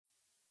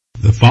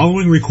The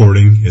following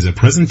recording is a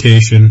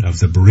presentation of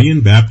the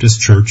Berean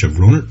Baptist Church of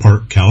Rohnert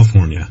Park,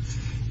 California,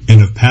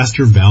 and of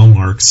Pastor Val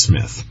Mark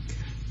Smith.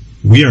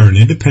 We are an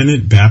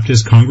independent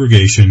Baptist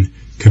congregation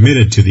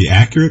committed to the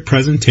accurate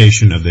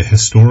presentation of the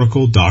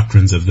historical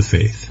doctrines of the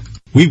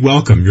faith. We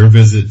welcome your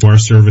visit to our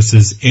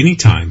services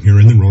anytime here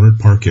in the Rohnert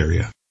Park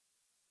area.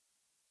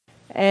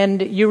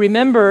 And you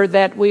remember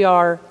that we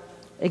are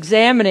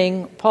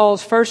examining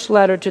Paul's first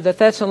letter to the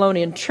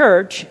Thessalonian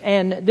church,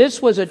 and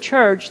this was a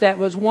church that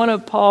was one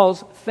of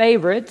Paul's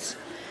favorites.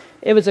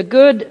 It was a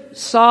good,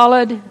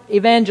 solid,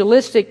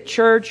 evangelistic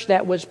church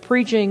that was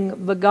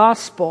preaching the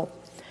gospel.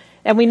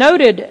 And we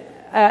noted,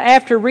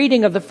 after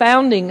reading of the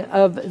founding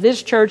of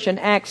this church in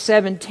Acts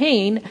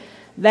 17,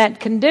 that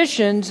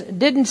conditions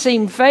didn't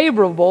seem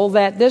favorable,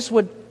 that this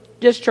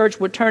church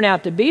would turn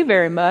out to be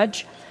very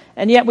much.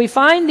 And yet we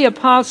find the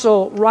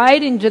apostle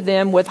writing to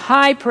them with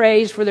high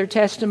praise for their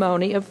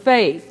testimony of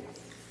faith.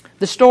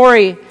 The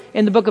story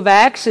in the book of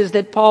Acts is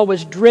that Paul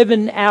was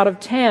driven out of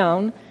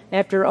town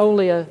after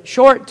only a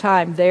short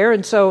time there,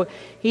 and so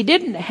he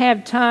didn't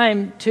have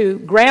time to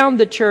ground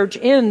the church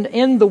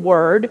in the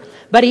Word,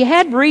 but he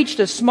had reached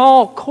a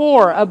small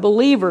core of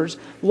believers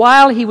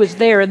while he was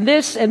there, and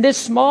this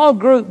small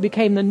group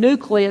became the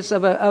nucleus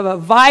of a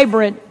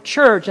vibrant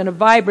church and a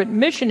vibrant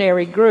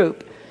missionary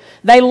group.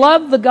 They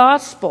loved the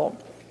gospel,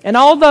 and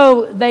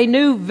although they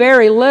knew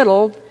very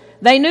little,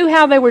 they knew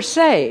how they were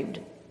saved,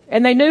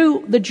 and they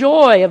knew the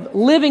joy of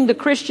living the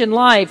Christian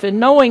life and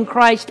knowing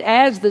Christ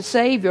as the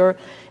Savior,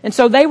 and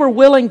so they were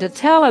willing to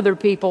tell other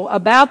people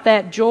about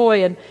that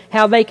joy and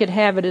how they could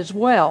have it as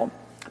well.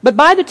 But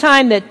by the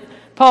time that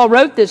Paul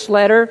wrote this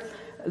letter,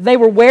 they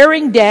were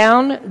wearing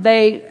down,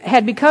 they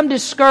had become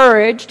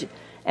discouraged,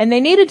 and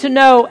they needed to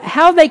know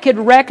how they could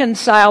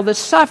reconcile the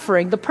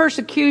suffering, the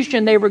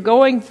persecution they were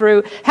going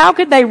through. How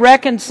could they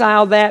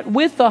reconcile that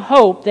with the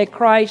hope that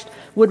Christ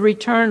would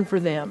return for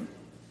them?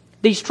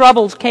 These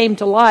troubles came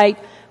to light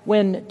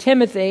when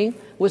Timothy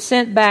was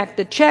sent back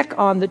to check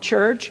on the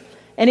church,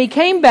 and he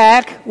came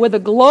back with a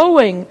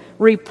glowing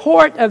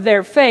report of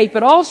their faith,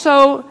 but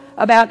also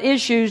about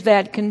issues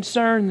that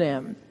concern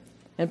them.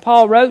 And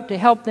Paul wrote to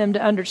help them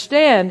to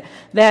understand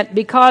that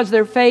because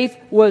their faith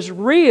was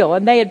real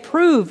and they had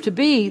proved to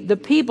be the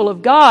people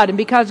of God, and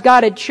because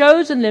God had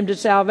chosen them to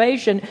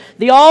salvation,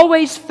 the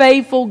always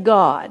faithful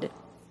God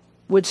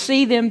would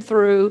see them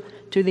through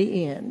to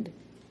the end.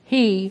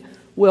 He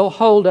will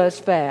hold us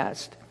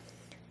fast.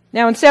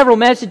 Now, in several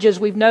messages,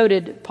 we've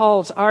noted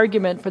Paul's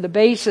argument for the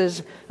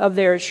basis of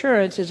their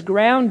assurance is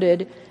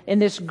grounded in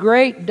this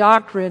great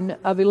doctrine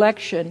of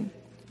election.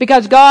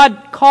 Because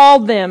God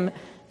called them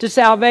to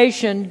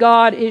salvation,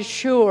 God is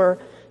sure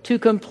to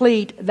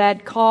complete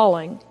that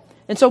calling.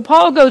 And so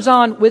Paul goes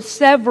on with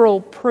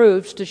several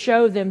proofs to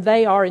show them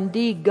they are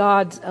indeed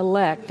God's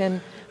elect.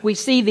 And we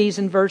see these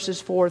in verses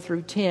 4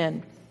 through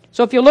 10.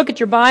 So if you look at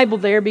your Bible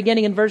there,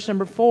 beginning in verse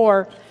number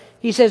 4,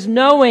 he says,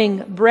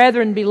 "Knowing,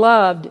 brethren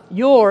beloved,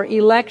 your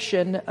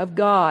election of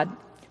God.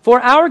 For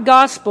our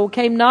gospel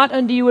came not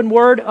unto you in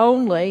word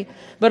only,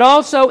 but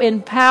also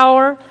in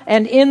power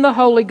and in the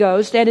Holy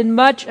Ghost and in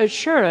much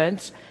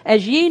assurance,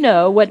 as ye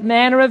know what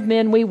manner of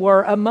men we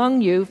were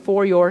among you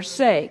for your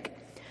sake.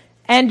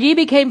 And ye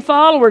became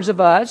followers of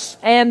us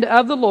and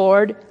of the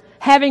Lord,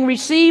 having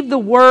received the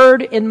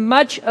word in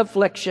much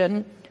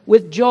affliction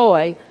with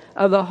joy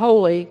of the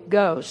Holy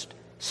Ghost,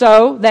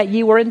 so that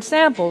ye were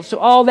ensamples to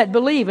all that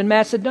believe in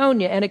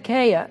Macedonia and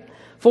Achaia.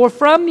 For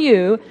from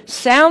you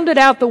sounded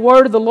out the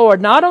word of the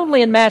Lord, not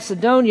only in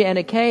Macedonia and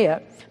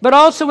Achaia, but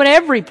also in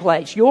every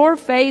place. Your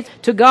faith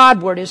to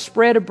Godward is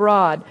spread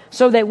abroad,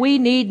 so that we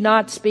need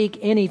not speak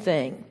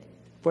anything.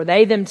 For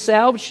they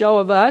themselves show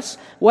of us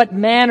what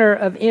manner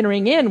of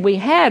entering in we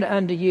had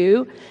unto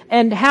you,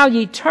 and how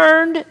ye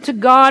turned to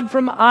God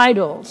from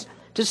idols,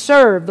 to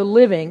serve the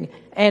living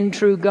and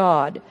true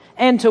God,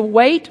 and to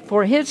wait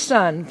for his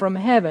Son from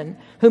heaven,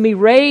 whom he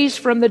raised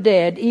from the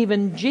dead,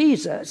 even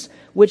Jesus,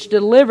 which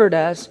delivered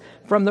us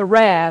from the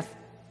wrath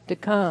to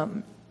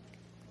come."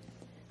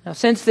 Now,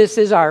 since this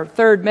is our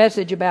third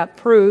message about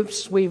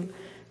proofs, we've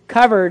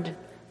covered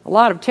a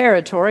lot of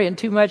territory and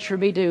too much for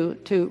me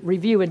to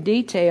review in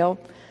detail.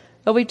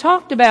 But we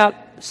talked about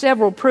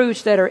several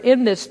proofs that are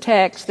in this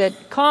text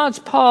that cause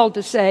Paul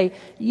to say,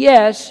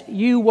 yes,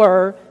 you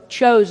were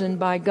chosen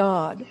by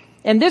God.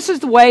 And this is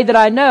the way that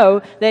I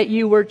know that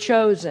you were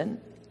chosen.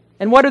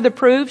 And what are the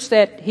proofs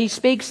that he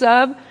speaks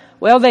of?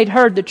 Well, they'd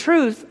heard the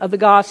truth of the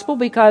gospel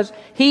because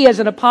he, as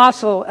an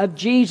apostle of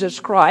Jesus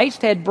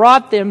Christ, had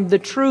brought them the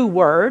true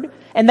word,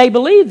 and they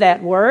believed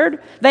that word.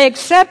 They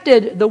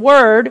accepted the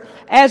word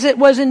as it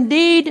was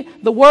indeed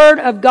the word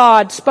of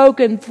God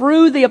spoken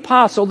through the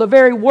apostle, the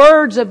very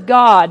words of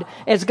God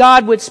as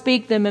God would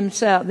speak them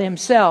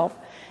himself.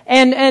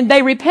 And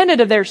they repented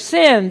of their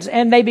sins,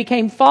 and they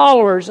became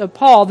followers of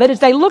Paul. That is,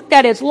 they looked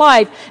at his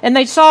life, and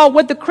they saw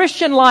what the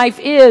Christian life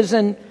is,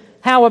 and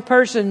how a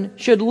person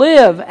should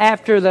live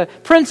after the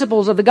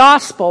principles of the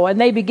gospel,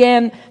 and they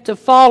began to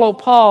follow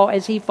Paul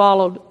as he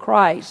followed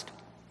Christ.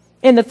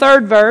 In the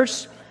third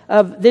verse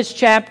of this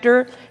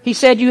chapter, he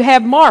said you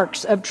have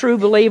marks of true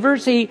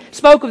believers. He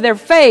spoke of their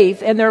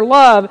faith and their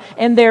love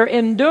and their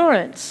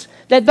endurance.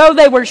 That though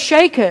they were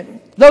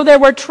shaken, though there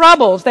were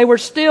troubles, they were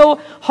still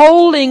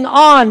holding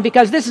on,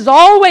 because this is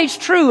always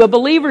true of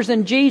believers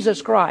in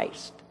Jesus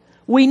Christ.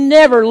 We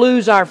never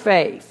lose our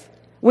faith.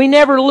 We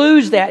never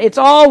lose that. It's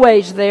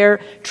always there.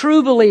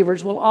 True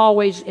believers will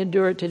always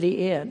endure to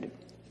the end.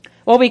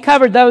 Well, we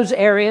covered those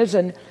areas,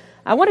 and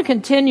I want to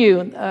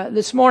continue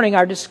this morning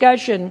our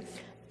discussion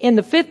in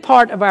the fifth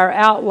part of our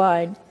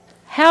outline.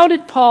 How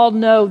did Paul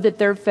know that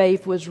their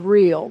faith was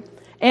real?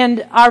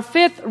 And our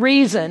fifth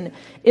reason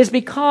is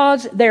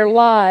because their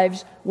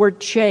lives were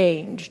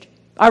changed.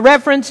 Our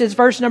reference is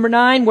verse number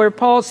 9, where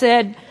Paul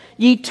said,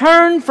 "Ye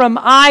turn from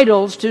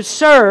idols to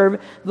serve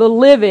the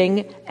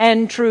living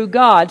and true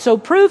God." So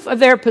proof of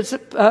their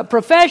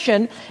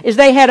profession is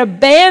they had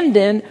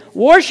abandoned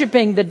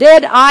worshiping the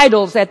dead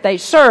idols that they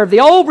served,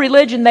 the old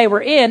religion they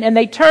were in, and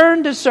they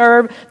turned to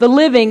serve the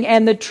living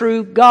and the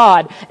true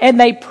God. And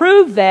they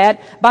proved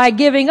that by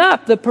giving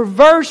up the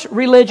perverse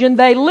religion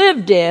they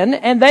lived in,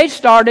 and they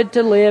started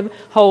to live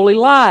holy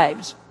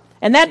lives.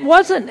 And that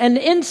wasn't an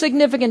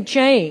insignificant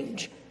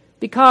change,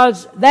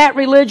 because that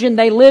religion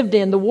they lived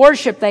in, the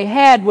worship they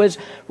had, was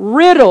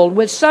riddled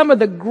with some of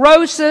the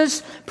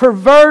grossest,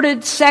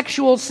 perverted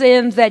sexual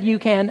sins that you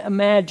can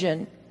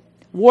imagine.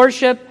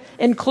 Worship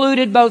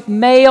included both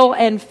male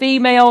and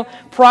female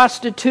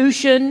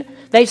prostitution.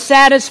 They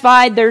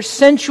satisfied their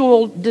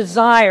sensual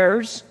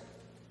desires.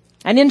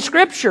 And in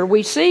Scripture,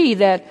 we see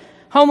that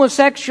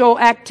homosexual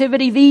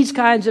activity, these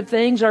kinds of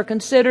things, are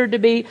considered to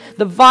be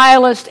the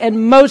vilest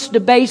and most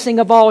debasing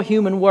of all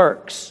human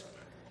works.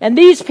 And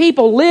these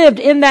people lived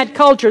in that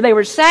culture. They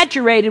were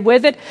saturated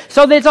with it,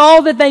 so that's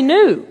all that they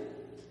knew.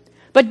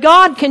 But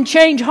God can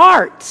change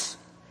hearts.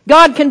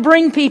 God can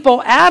bring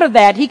people out of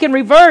that. He can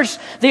reverse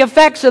the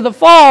effects of the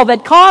fall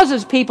that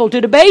causes people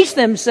to debase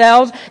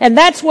themselves, and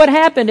that's what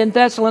happened in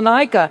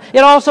Thessalonica. It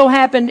also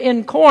happened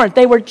in Corinth.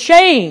 They were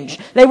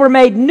changed. They were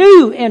made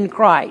new in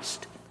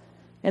Christ,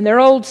 and their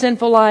old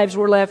sinful lives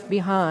were left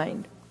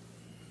behind.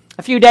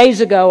 A few days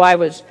ago, I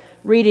was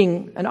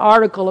reading an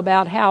article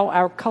about how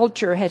our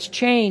culture has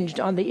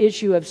changed on the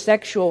issue of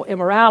sexual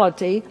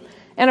immorality.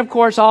 And of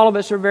course, all of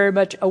us are very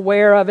much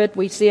aware of it.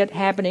 We see it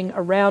happening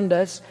around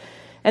us.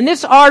 And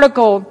this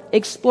article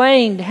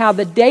explained how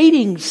the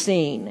dating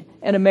scene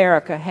in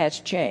America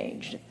has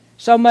changed.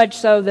 So much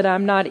so that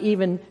I'm not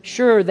even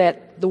sure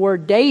that the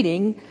word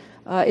dating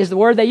is the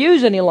word they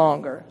use any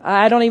longer.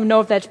 I don't even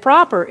know if that's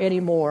proper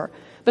anymore.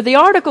 But the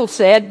article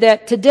said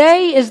that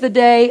today is the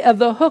day of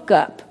the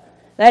hookup.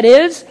 That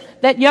is,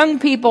 that young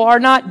people are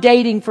not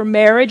dating for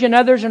marriage and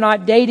others are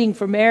not dating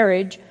for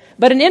marriage,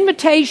 but an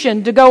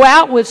invitation to go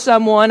out with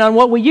someone on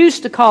what we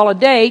used to call a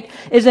date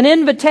is an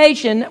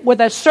invitation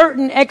with a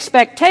certain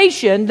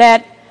expectation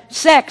that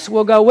sex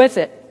will go with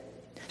it.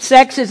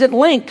 Sex isn't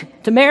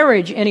linked to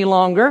marriage any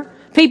longer.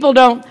 People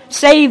don't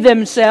save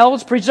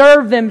themselves,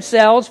 preserve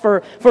themselves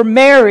for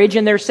marriage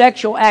and their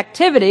sexual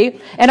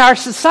activity. And our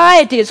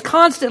society is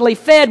constantly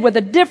fed with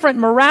a different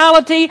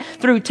morality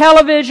through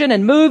television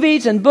and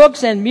movies and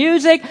books and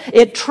music.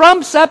 It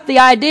trumps up the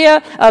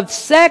idea of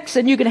sex,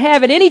 and you can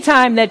have it any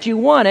time that you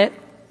want it.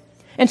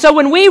 And so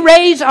when we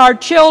raise our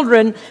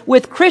children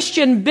with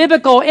Christian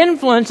biblical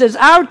influences,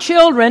 our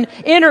children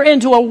enter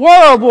into a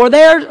world where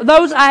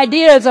those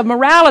ideas of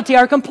morality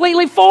are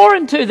completely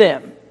foreign to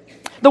them.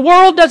 The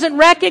world doesn't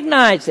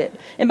recognize it.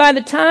 And by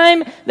the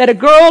time that a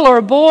girl or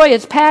a boy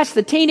is past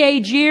the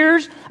teenage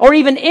years, or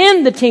even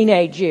in the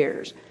teenage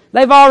years,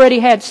 they've already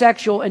had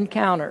sexual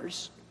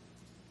encounters.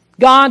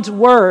 God's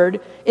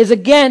Word is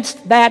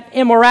against that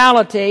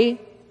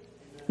immorality,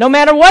 no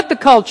matter what the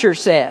culture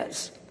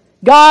says.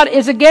 God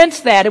is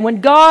against that. And when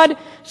God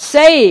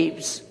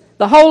saves,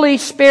 the Holy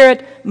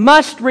Spirit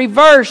must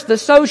reverse the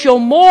social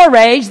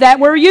mores that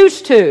we're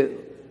used to.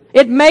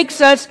 It makes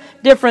us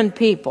different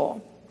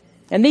people.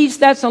 And these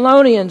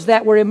Thessalonians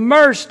that were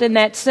immersed in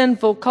that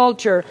sinful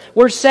culture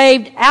were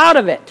saved out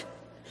of it.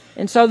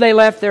 And so they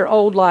left their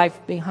old life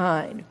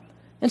behind.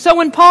 And so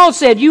when Paul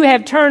said, "You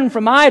have turned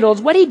from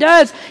idols," what he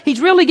does,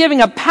 he's really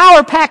giving a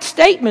power-packed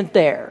statement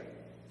there.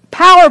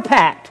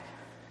 Power-packed.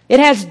 It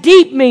has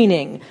deep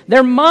meaning.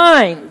 Their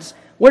minds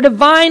were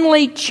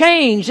divinely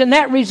changed, and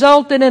that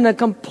resulted in a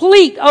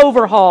complete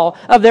overhaul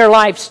of their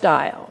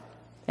lifestyle.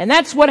 And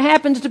that's what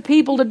happens to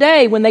people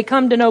today when they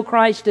come to know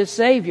Christ as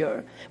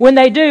Savior. When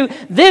they do,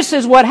 this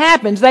is what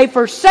happens. They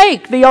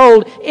forsake the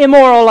old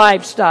immoral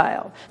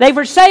lifestyle. They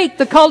forsake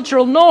the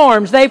cultural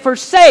norms. They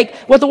forsake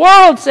what the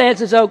world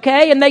says is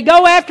okay, and they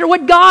go after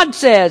what God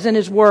says in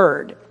His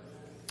Word.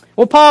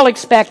 Well, Paul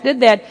expected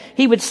that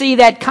he would see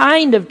that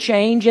kind of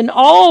change in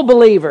all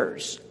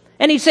believers.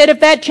 And he said,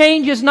 if that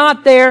change is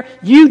not there,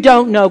 you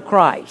don't know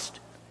Christ.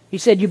 He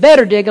said, you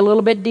better dig a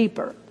little bit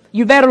deeper.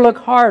 You better look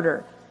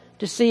harder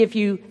to see if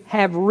you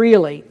have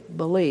really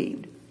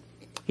believed.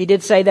 He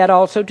did say that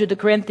also to the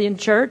Corinthian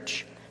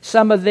church.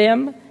 Some of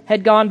them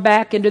had gone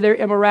back into their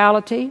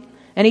immorality.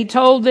 And he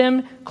told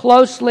them,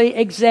 closely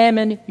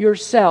examine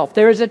yourself.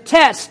 There is a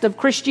test of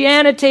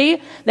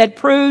Christianity that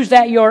proves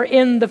that you're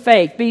in the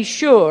faith. Be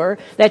sure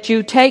that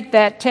you take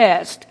that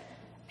test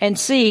and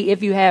see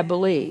if you have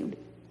believed.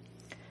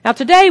 Now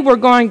today we're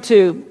going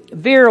to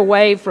veer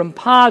away from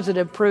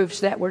positive proofs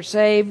that we're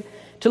saved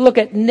to look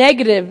at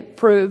negative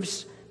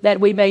proofs that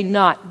we may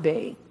not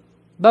be.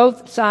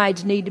 Both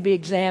sides need to be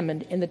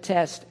examined in the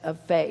test of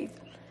faith.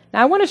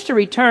 Now I want us to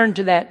return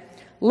to that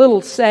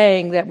little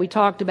saying that we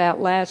talked about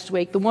last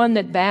week, the one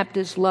that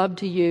Baptists love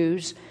to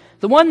use,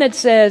 the one that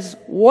says,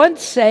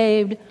 once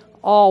saved,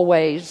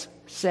 always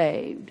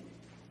saved.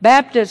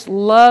 Baptists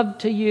love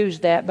to use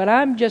that, but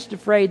I'm just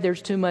afraid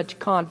there's too much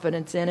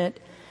confidence in it.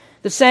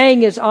 The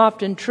saying is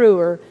often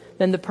truer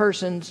than the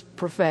person's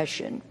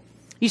profession.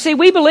 You see,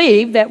 we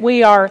believe that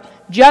we are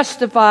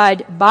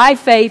justified by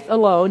faith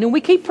alone, and we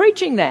keep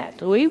preaching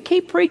that. We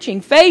keep preaching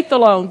faith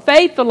alone,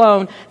 faith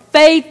alone,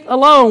 faith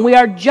alone. We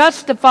are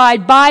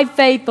justified by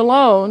faith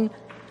alone.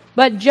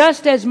 But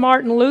just as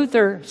Martin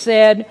Luther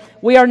said,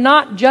 we are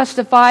not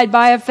justified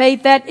by a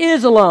faith that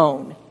is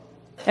alone.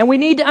 And we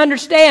need to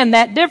understand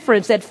that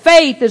difference, that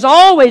faith is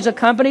always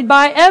accompanied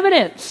by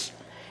evidence.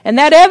 And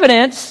that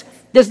evidence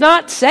does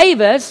not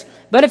save us,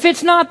 but if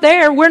it's not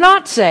there, we're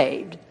not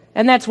saved.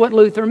 And that's what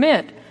Luther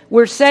meant.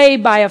 We're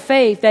saved by a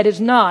faith that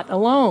is not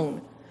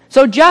alone.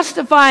 So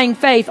justifying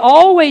faith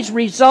always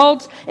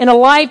results in a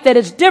life that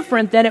is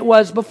different than it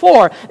was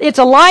before. It's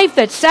a life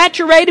that's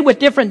saturated with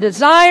different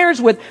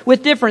desires,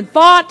 with different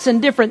thoughts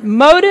and different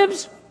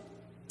motives.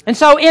 And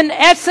so in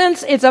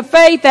essence, it's a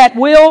faith that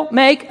will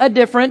make a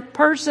different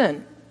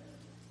person.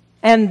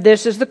 And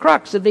this is the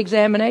crux of the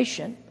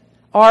examination.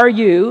 Are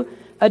you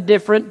a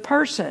different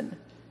person?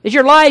 Is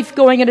your life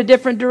going in a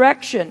different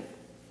direction?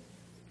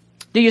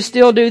 Do you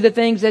still do the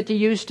things that you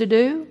used to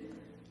do?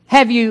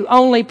 Have you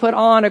only put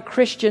on a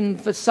Christian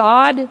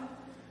facade,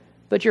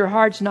 but your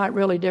heart's not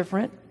really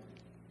different?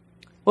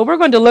 Well, we're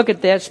going to look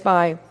at this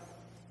by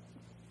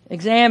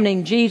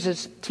examining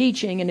Jesus'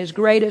 teaching in His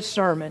greatest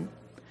sermon.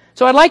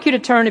 So I'd like you to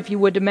turn, if you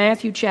would, to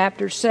Matthew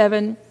chapter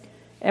 7,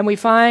 and we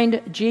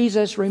find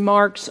Jesus'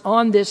 remarks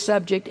on this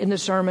subject in the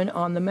Sermon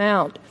on the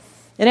Mount.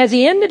 And as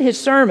He ended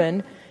His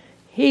sermon,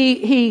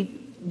 He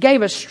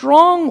gave a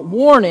strong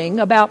warning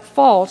about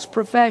false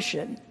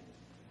profession.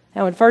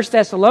 Now in 1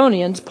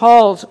 Thessalonians,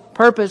 Paul's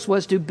purpose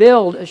was to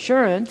build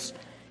assurance.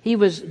 He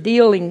was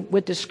dealing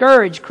with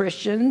discouraged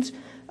Christians,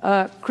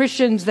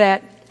 Christians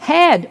that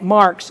had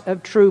marks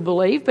of true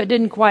belief but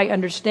didn't quite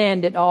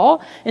understand it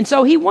all. And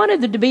so he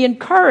wanted them to be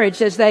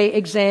encouraged as they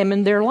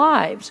examined their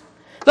lives.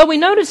 But we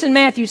notice in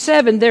Matthew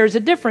 7 there's a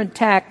different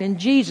tact in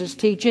Jesus'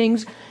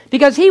 teachings,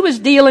 because He was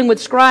dealing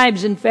with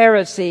scribes and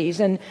Pharisees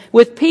and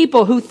with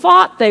people who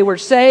thought they were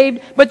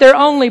saved, but they're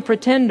only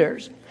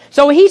pretenders.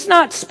 So He's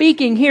not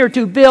speaking here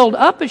to build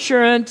up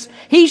assurance.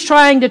 He's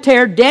trying to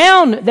tear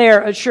down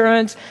their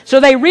assurance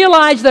so they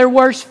realize their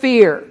worst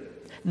fear.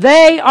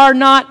 They are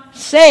not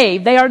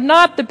saved. They are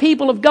not the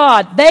people of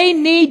God. They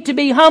need to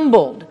be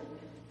humbled,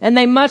 and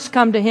they must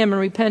come to Him in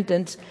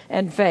repentance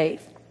and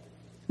faith.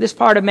 This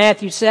part of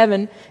Matthew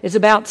 7 is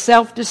about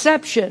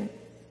self-deception.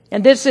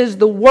 And this is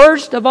the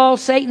worst of all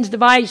Satan's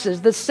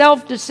devices, the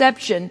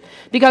self-deception.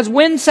 Because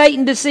when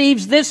Satan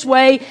deceives this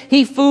way,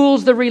 he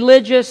fools the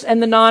religious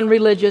and the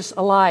non-religious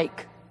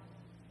alike.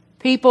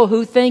 People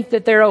who think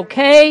that they're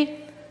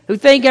okay, who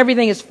think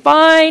everything is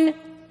fine,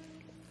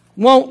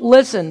 won't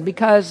listen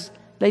because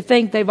they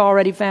think they've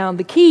already found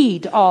the key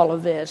to all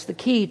of this, the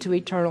key to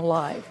eternal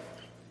life.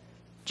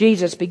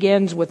 Jesus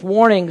begins with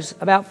warnings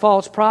about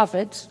false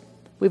prophets.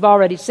 We've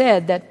already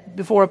said that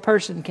before a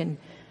person can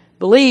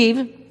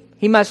believe,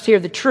 he must hear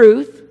the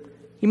truth.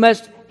 He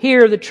must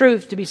hear the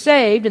truth to be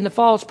saved, and the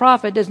false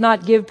prophet does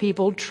not give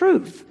people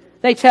truth.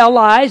 They tell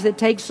lies that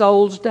take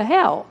souls to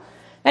hell.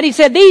 And He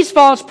said these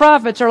false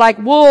prophets are like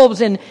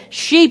wolves in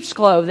sheep's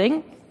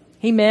clothing.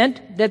 He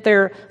meant that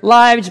their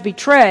lives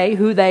betray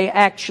who they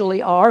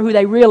actually are, who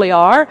they really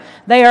are.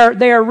 They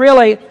are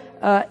really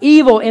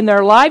evil in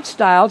their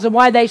lifestyles, and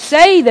why they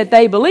say that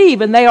they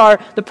believe and they are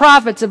the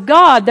prophets of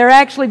God, they're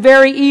actually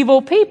very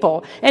evil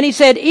people. And He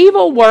said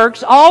evil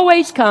works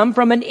always come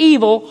from an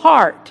evil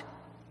heart.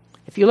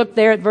 If you look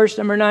there at verse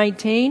number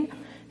 19,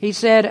 He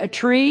said a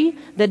tree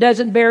that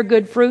doesn't bear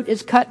good fruit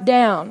is cut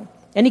down.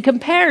 And He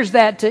compares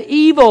that to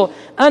evil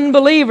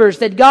unbelievers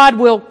that God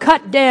will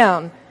cut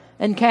down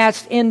and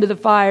cast into the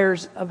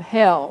fires of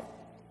hell.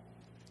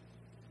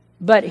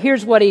 But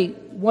here's what He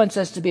wants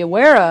us to be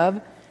aware of,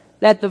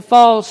 that the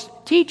false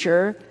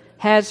teacher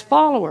has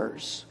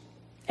followers.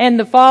 And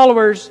the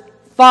followers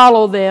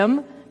follow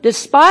them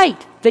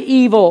despite the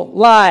evil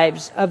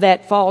lives of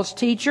that false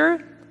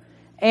teacher.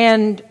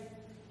 And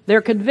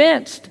they're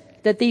convinced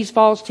that these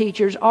false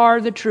teachers are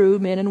the true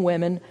men and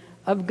women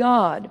of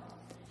God.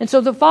 And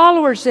so the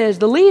follower says,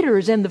 the leader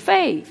is in the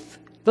faith.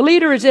 The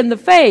leader is in the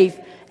faith.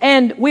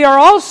 And we are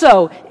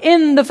also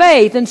in the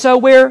faith. And so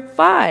we're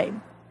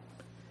fine.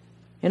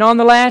 And on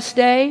the last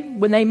day,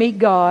 when they meet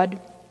God,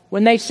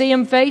 When they see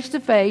Him face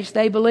to face,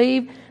 they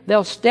believe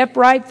they'll step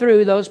right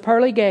through those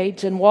pearly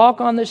gates and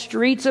walk on the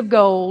streets of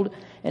gold,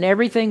 and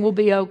everything will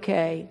be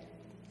okay.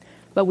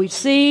 But we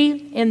see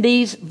in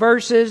these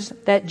verses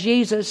that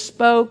Jesus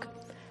spoke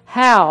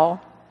how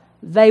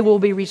they will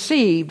be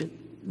received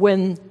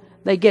when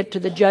they get to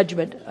the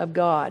judgment of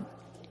God.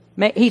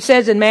 He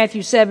says in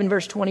Matthew 7,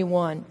 verse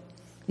 21,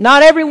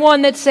 "Not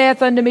everyone that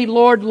saith unto me,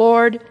 Lord,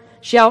 Lord,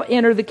 shall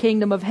enter the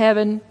kingdom of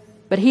heaven,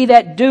 but he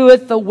that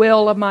doeth the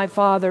will of my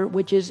Father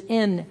which is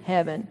in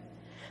heaven.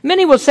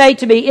 Many will say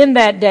to me in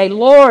that day,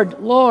 Lord,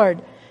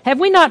 Lord, have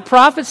we not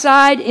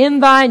prophesied in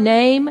thy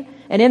name,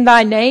 and in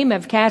thy name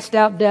have cast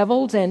out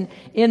devils, and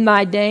in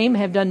thy name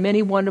have done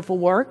many wonderful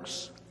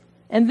works?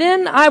 And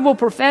then I will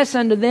profess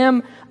unto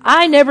them,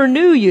 I never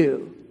knew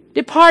you.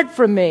 Depart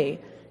from me,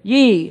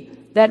 ye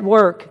that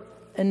work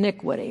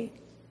iniquity."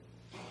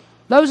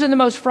 Those are the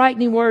most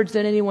frightening words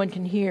that anyone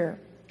can hear.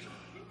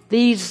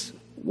 These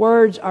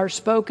words are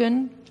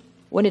spoken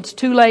when it's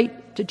too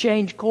late to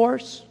change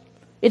course.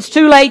 It's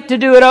too late to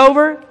do it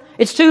over.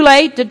 It's too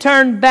late to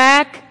turn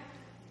back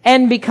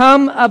and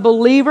become a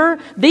believer.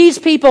 These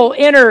people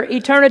enter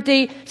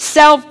eternity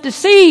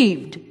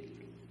self-deceived,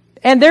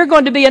 and they're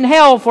going to be in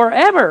hell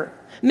forever.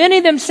 Many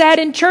of them sat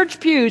in church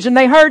pews, and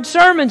they heard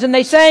sermons, and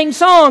they sang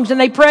songs, and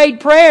they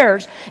prayed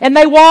prayers, and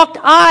they walked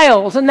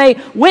aisles, and they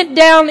went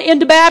down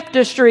into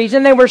baptistries,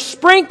 and they were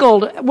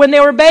sprinkled when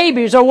they were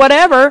babies or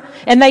whatever,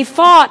 and they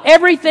thought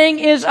everything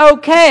is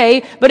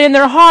okay, but in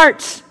their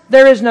hearts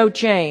there is no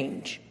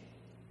change.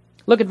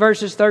 Look at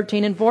verses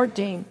 13 and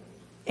 14.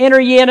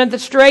 "Enter ye in at the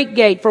strait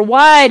gate, for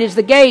wide is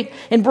the gate,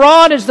 and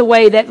broad is the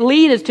way that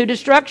leadeth to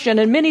destruction,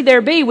 and many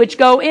there be which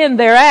go in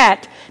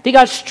thereat.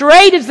 Because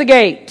strait is the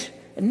gate,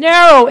 and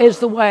narrow is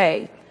the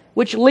way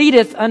which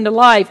leadeth unto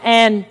life,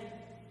 and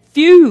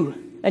few,"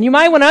 and you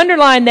might want to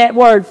underline that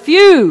word,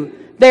 few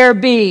there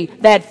be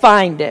that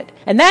find it.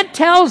 And that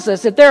tells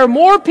us that there are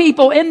more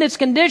people in this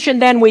condition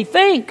than we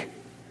think.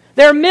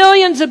 There are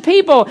millions of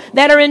people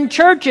that are in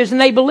churches and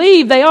they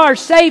believe they are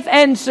safe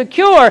and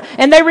secure,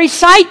 and they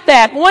recite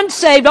that, once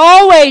saved,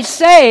 always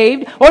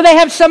saved, or they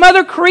have some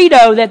other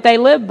credo that they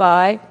live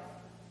by.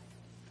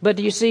 But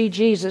do you see,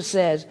 Jesus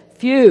says,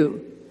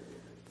 few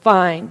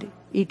find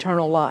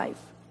eternal life.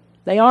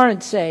 They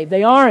aren't saved.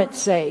 They aren't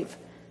safe.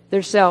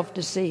 They're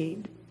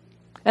self-deceived.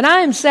 And I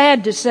am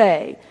sad to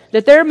say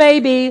that there may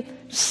be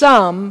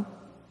some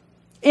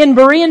in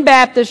Berean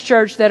Baptist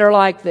Church that are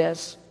like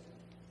this.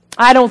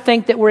 I don't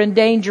think that we're in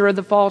danger of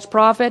the false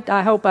prophet.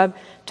 I hope I've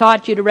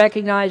taught you to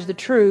recognize the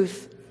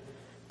truth.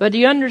 But do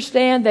you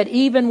understand that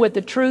even with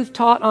the truth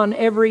taught on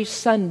every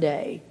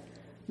Sunday,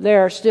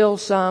 there are still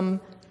some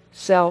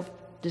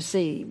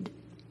self-deceived?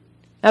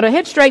 Now, to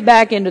hit straight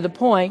back into the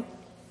point,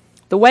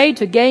 the way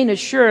to gain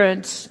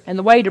assurance and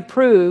the way to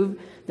prove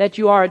that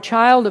you are a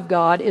child of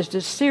God is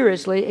to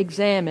seriously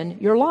examine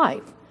your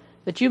life.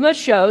 That you must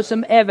show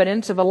some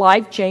evidence of a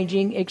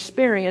life-changing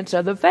experience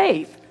of the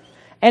faith.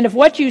 And if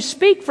what you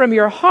speak from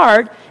your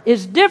heart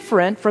is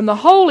different from the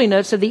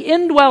holiness of the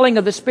indwelling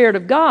of the Spirit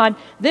of God,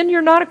 then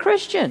you're not a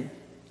Christian.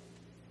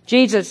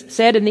 Jesus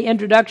said in the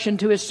introduction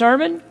to His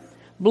sermon,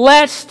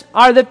 "Blessed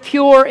are the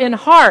pure in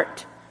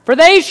heart, for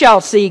they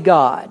shall see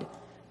God."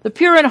 The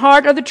pure in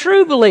heart are the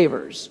true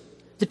believers.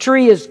 The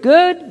tree is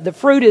good, the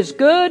fruit is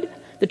good,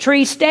 the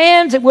tree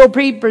stands, it will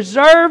be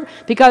preserved,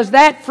 because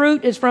that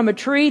fruit is from a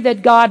tree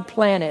that God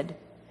planted,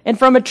 and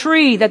from a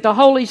tree that the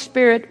Holy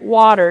Spirit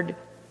watered.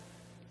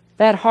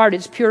 That heart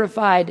is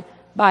purified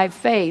by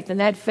faith, and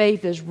that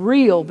faith is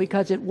real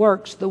because it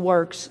works the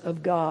works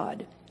of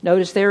God.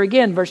 Notice there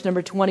again, verse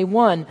number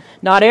 21.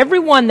 "Not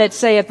everyone that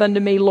saith unto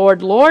me,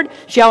 Lord, Lord,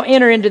 shall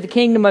enter into the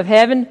kingdom of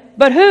heaven,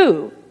 but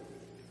who?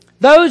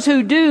 Those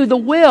who do the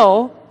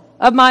will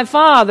of my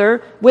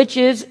Father which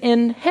is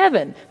in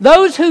heaven."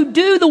 Those who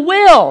do the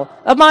will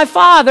of my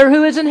Father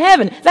who is in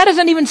heaven. That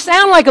doesn't even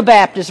sound like a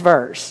Baptist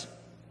verse.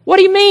 What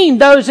do you mean,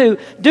 those who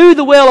do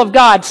the will of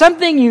God?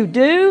 Something you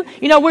do?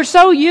 You know, we're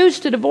so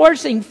used to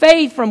divorcing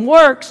faith from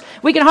works,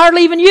 we can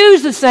hardly even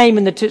use the same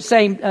in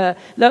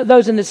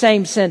those in the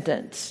same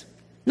sentence.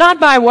 Not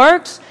by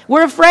works.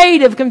 We're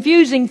afraid of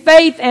confusing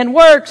faith and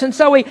works, and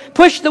so we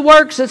push the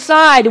works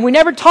aside, and we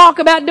never talk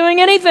about doing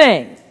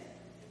anything.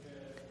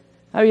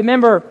 I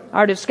remember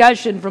our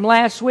discussion from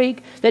last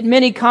week that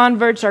many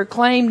converts are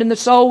claimed in the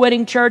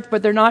soul-winning church,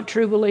 but they're not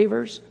true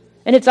believers.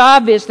 And it's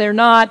obvious they're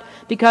not,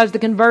 because the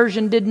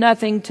conversion did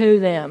nothing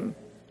to them.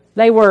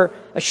 They were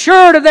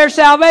assured of their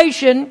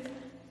salvation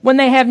when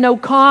they have no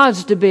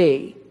cause to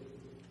be.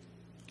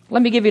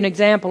 Let me give you an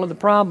example of the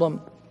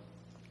problem.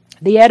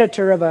 The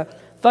editor of a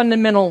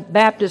fundamental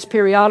Baptist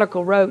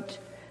periodical wrote,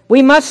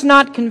 "We must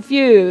not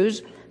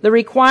confuse the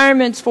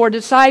requirements for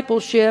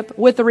discipleship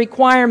with the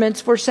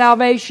requirements for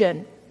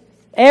salvation.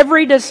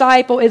 Every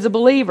disciple is a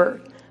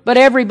believer, but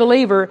every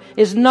believer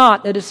is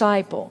not a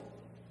disciple."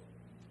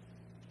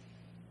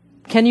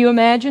 Can you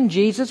imagine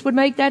Jesus would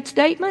make that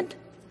statement?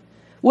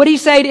 Would He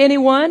say to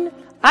anyone,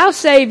 "I'll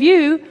save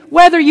you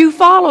whether you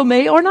follow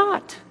me or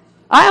not.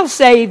 I'll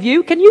save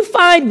you. Can you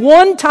find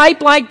one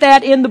type like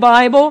that in the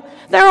Bible?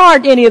 There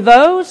aren't any of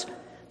those.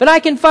 But I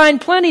can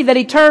find plenty that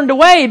he turned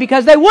away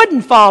because they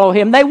wouldn't follow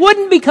him. They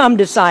wouldn't become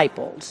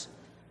disciples.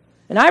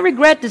 And I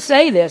regret to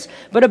say this,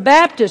 but a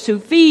Baptist who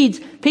feeds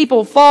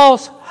people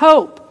false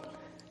hope,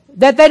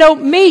 that they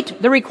don't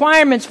meet the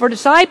requirements for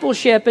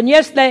discipleship, and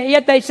yet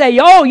they say,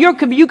 oh, you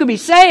could be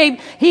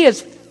saved, he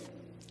is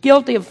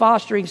guilty of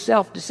fostering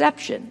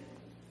self-deception.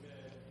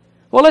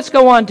 Well, let's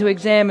go on to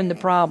examine the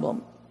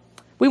problem.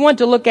 We want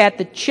to look at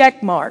the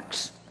check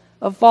marks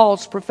of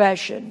false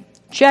profession.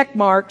 Check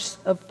marks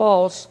of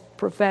false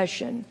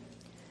profession.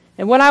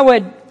 And what I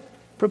would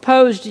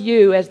propose to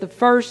you as the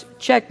first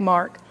check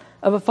mark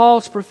of a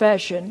false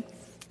profession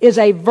is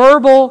a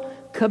verbal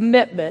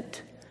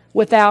commitment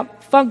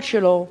without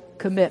functional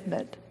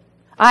commitment.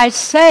 I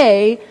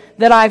say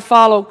that I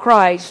follow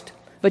Christ,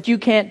 but you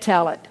can't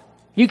tell it.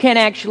 You can't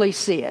actually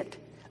see it.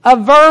 A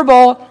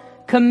verbal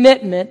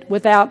commitment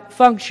without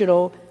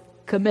functional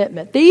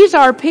commitment. These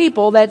are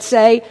people that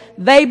say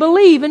they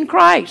believe in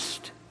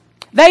Christ.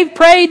 They've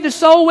prayed the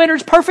soul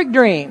winner's perfect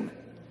dream,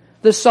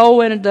 the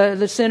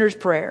sinner's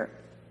prayer.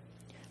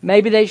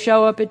 Maybe they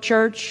show up at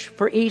church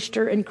for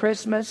Easter and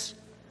Christmas.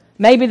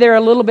 Maybe they're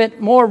a little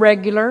bit more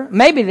regular.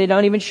 Maybe they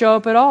don't even show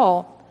up at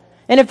all.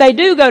 And if they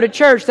do go to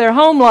church, their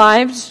home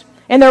lives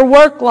and their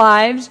work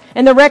lives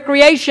and their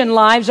recreation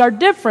lives are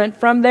different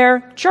from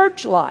their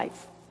church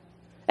life.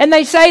 And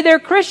they say they're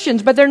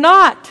Christians, but they're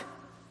not.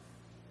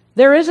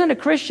 There isn't a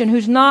Christian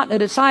who's not a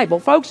disciple.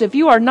 Folks, if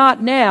you are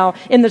not now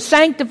in the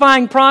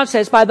sanctifying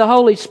process by the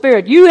Holy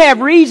Spirit, you have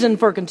reason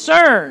for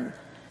concern.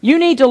 You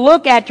need to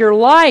look at your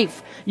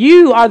life.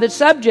 You are the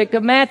subject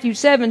of Matthew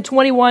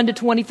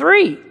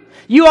 7:21-23.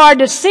 You are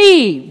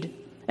deceived.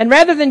 And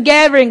rather than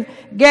getting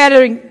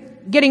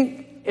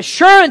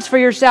assurance for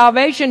your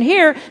salvation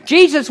here,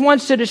 Jesus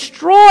wants to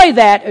destroy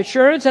that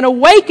assurance and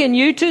awaken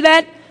you to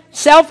that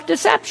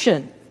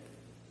self-deception.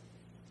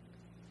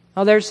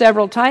 Well, there are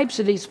several types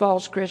of these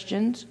false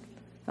Christians.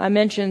 I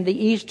mentioned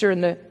the Easter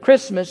and the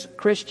Christmas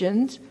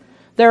Christians.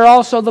 There are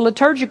also the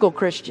liturgical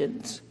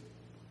Christians.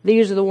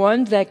 These are the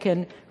ones that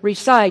can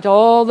recite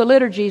all the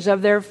liturgies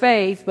of their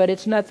faith, but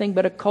it's nothing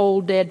but a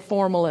cold, dead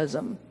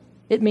formalism.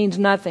 It means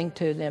nothing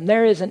to them.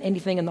 There isn't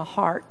anything in the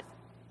heart.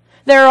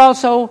 There are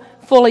also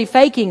fully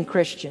faking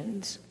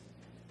Christians.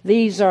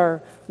 These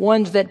are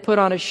ones that put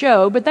on a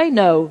show, but they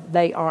know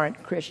they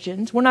aren't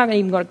Christians. We're not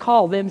even going to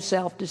call them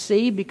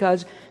self-deceived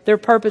because they're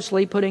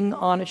purposely putting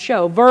on a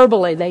show.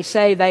 Verbally, they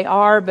say they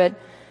are, but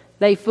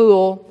they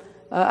fool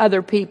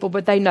other people,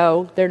 but they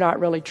know they're not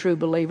really true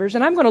believers.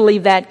 And I'm going to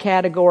leave that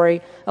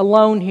category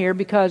alone here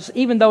because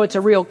even though it's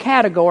a real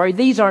category,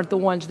 these aren't the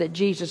ones that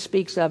Jesus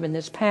speaks of in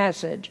this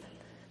passage.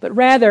 But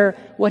rather,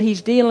 what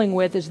he's dealing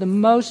with is the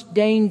most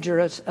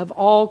dangerous of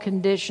all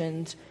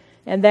conditions,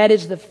 and that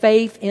is the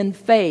faith in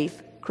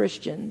faith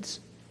Christians.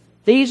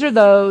 These are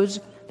those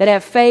that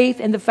have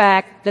faith in the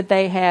fact that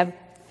they have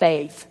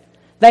faith.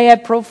 They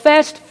have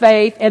professed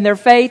faith, and their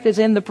faith is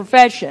in the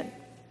profession.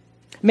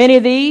 Many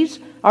of these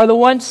are the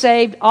once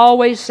saved,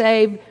 always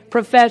saved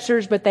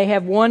professors, but they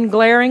have one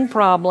glaring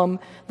problem: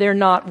 they're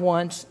not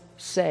once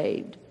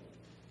saved.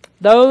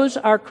 Those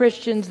are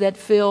Christians that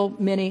fill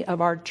many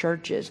of our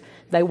churches.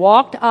 They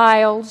walked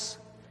aisles.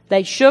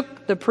 They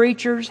shook the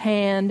preacher's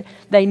hand.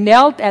 They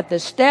knelt at the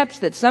steps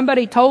that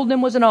somebody told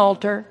them was an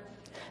altar.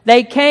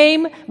 They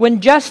came when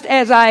 "Just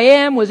As I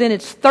Am" was in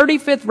its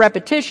 35th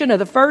repetition of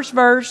the first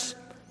verse.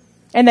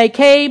 And they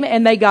came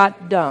and they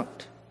got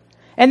dunked.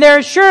 And their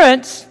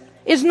assurance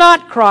is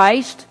not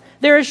Christ.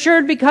 They're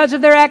assured because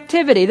of their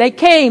activity. They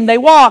came, they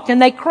walked,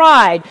 and they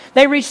cried.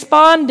 They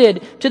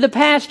responded to the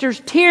pastor's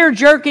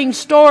tear-jerking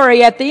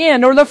story at the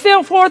end, or the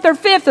fourth or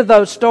fifth of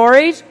those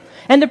stories.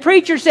 And the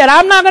preacher said,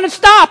 "I'm not going to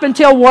stop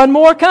until one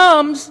more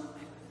comes."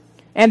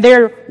 And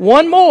they're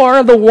one more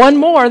of the one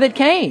more that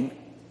came.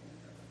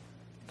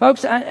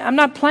 Folks, I'm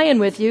not playing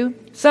with you.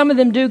 Some of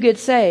them do get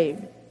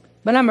saved.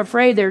 But I'm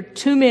afraid there are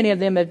too many of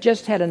them have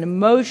just had an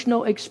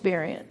emotional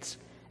experience.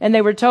 And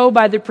they were told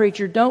by the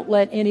preacher, "Don't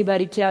let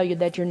anybody tell you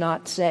that you're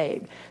not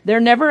saved." They're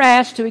never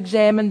asked to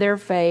examine their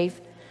faith.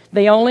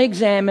 They only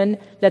examine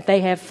that they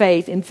have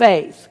faith in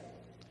faith.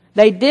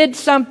 They did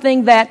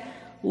something that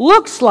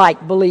looks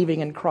like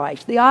believing in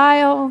Christ. The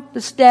aisle,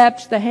 the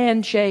steps, the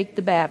handshake,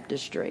 the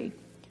baptistry.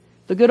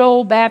 The good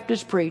old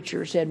Baptist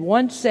preacher said,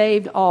 "Once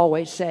saved,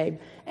 always saved."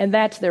 And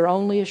that's their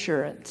only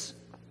assurance.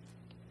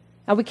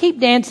 Now, we keep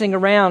dancing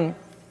around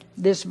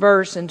this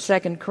verse in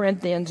 2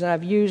 Corinthians, and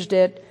I've used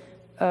it,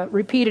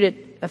 repeated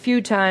it a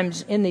few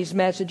times in these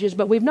messages,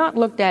 but we've not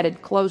looked at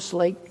it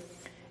closely.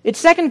 It's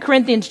 2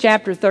 Corinthians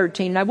chapter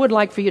 13, and I would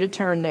like for you to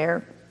turn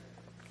there.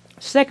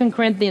 2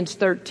 Corinthians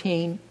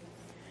 13.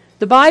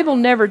 The Bible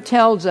never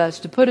tells us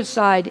to put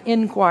aside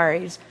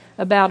inquiries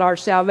about our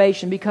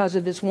salvation because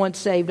of this once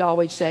saved,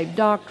 always saved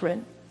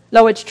doctrine.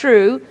 Though it's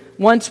true,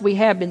 once we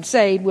have been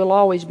saved, we'll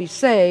always be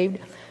saved.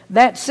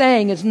 That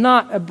saying is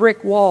not a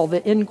brick wall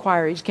that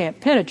inquiries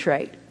can't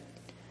penetrate.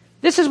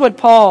 This is what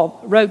Paul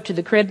wrote to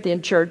the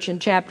Corinthian church in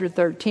chapter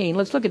 13.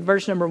 Let's look at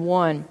verse number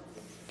 1.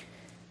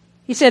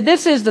 He said,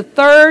 "This is the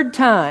third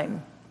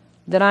time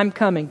that I'm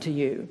coming to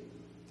you.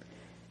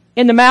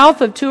 In the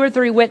mouth of 2 or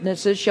 3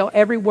 witnesses shall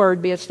every word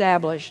be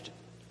established.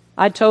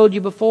 I told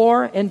you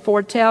before and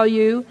foretell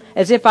you,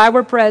 as if I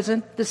were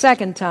present the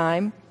second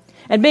time.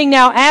 And being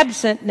now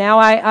absent, now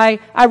I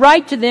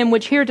write to them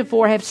which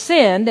heretofore have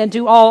sinned, and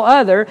to all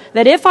other,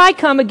 that if I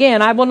come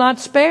again I will not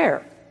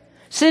spare.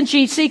 Since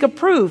ye seek a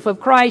proof of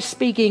Christ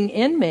speaking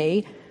in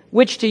me,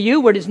 which to you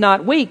word is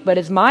not weak, but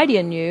is mighty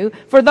in you.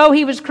 For though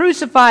he was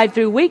crucified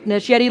through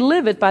weakness, yet he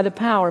liveth by the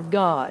power of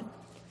God.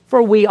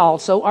 For we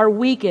also are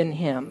weak in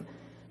him,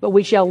 but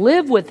we shall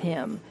live with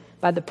him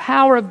by the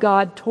power of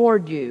God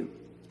toward you."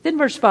 Then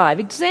verse 5,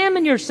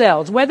 "Examine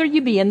yourselves, whether ye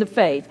be in the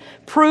faith.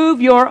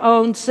 Prove your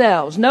own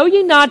selves. Know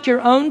ye not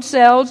your own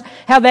selves,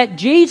 how that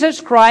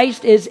Jesus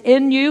Christ is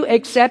in you,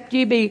 except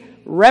ye be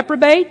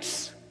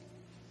reprobates?"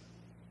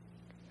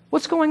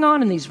 What's going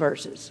on in these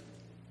verses?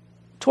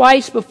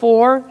 Twice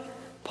before,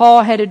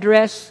 Paul had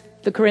addressed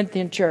the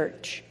Corinthian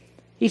church.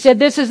 He said,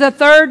 "This is the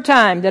third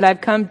time that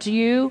I've come to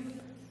you."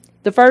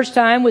 The first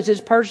time was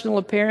his personal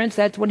appearance.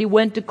 That's when he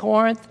went to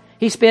Corinth.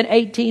 He spent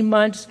 18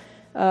 months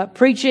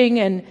preaching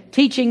and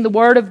teaching the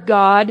Word of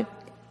God,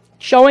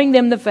 showing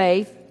them the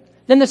faith.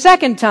 Then the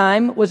second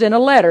time was in a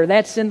letter.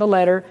 That's in the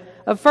letter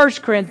of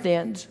 1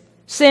 Corinthians.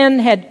 Sin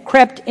had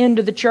crept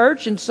into the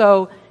church, and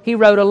so he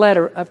wrote a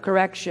letter of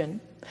correction.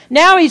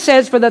 Now he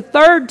says for the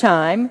third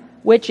time,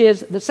 which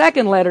is the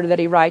second letter that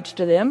he writes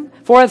to them,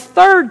 for a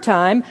third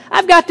time,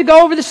 I've got to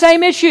go over the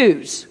same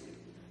issues.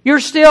 You're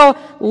still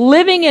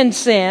living in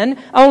sin,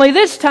 only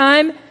this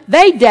time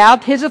they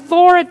doubt his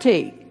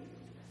authority.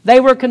 They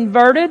were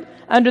converted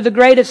under the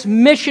greatest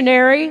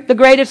missionary, the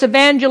greatest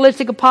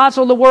evangelistic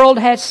apostle the world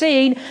has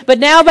seen, but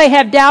now they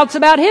have doubts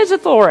about his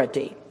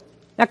authority.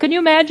 Now, can you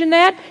imagine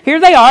that? Here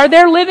they are,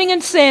 they're living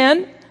in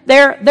sin.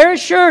 They're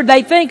assured,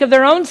 they think of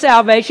their own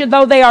salvation,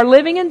 though they are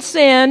living in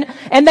sin,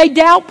 and they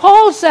doubt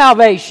Paul's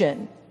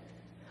salvation.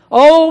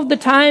 Oh, the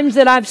times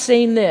that I've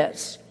seen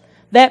this.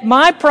 That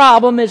my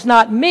problem is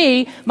not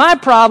me, my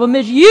problem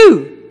is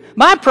you.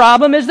 My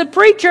problem is the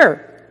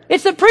preacher.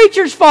 It's the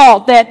preacher's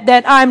fault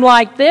that I'm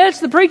like this.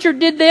 The preacher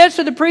did this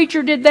or the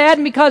preacher did that,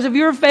 and because of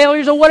your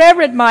failures or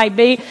whatever it might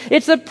be,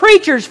 it's the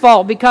preacher's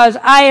fault because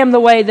I am the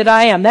way that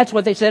I am. That's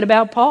what they said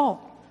about Paul.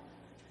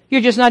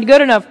 You're just not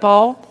good enough,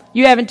 Paul.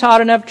 You haven't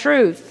taught enough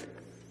truth.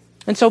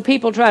 And so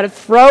people try to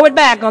throw it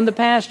back on the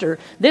pastor.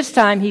 This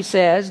time he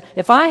says,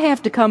 if I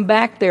have to come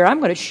back there, I'm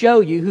going to show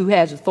you who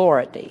has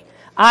authority.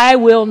 I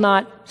will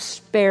not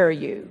spare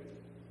you.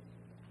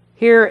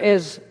 Here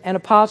is an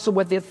apostle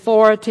with the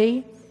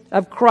authority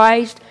of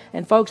Christ,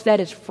 and folks, that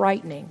is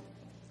frightening.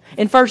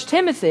 In 1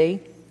 Timothy,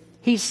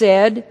 he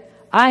said,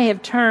 I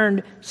have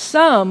turned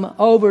some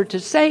over to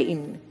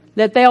Satan,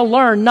 that they'll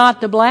learn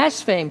not to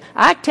blaspheme.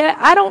 I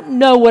don't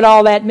know what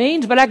all that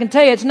means, but I can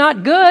tell you it's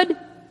not good.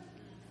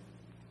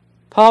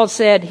 Paul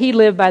said he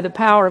lived by the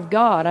power of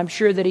God. I'm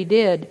sure that he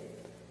did.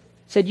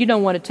 Said you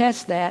don't want to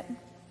test that.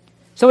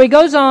 So he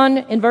goes on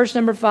in verse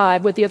number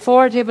 5 with the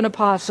authority of an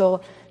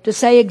apostle to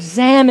say,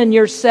 examine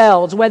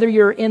yourselves, whether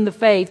you're in the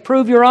faith.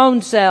 Prove your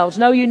own selves.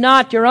 Know you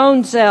not your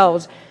own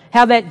selves,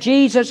 how that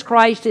Jesus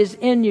Christ is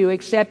in you,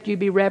 except you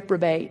be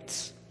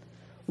reprobates.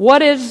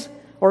 What is,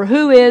 or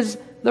who is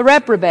the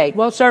reprobate?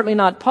 Well, certainly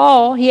not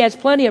Paul. He has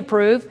plenty of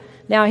proof.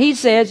 Now he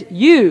says,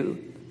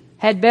 you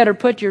had better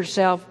put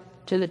yourself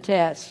to the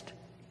test.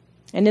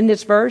 And in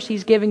this verse,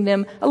 he's giving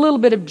them a little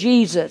bit of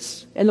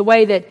Jesus in the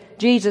way that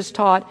Jesus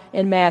taught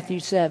in Matthew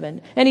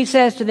 7. And he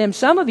says to them,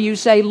 some of you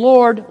say,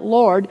 Lord,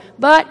 Lord,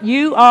 but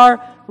you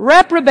are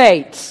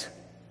reprobates.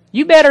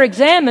 You better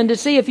examine to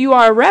see if you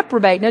are a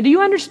reprobate. Now, do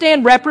you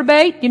understand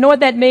reprobate? You know what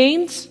that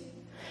means?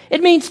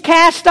 It means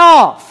cast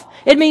off.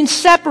 It means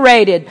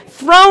separated,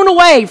 thrown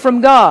away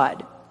from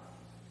God.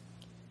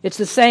 It's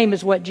the same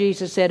as what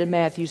Jesus said in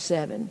Matthew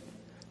 7.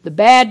 The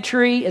bad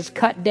tree is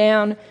cut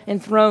down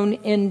and thrown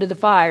into the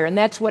fire. And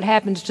that's what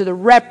happens to the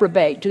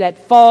reprobate, to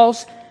that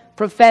false,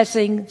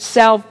 professing,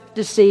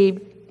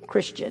 self-deceived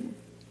Christian.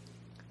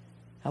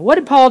 Now, what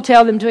did Paul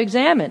tell them to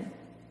examine?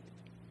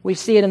 We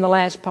see it in the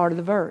last part of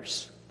the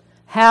verse.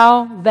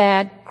 How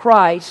that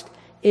Christ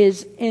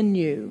is in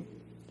you.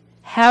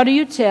 How do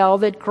you tell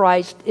that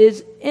Christ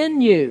is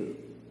in you?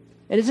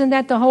 And isn't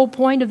that the whole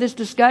point of this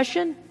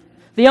discussion?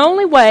 The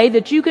only way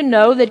that you can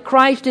know that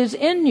Christ is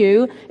in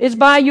you is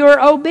by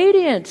your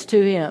obedience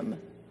to Him.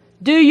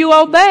 Do you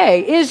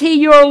obey? Is He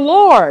your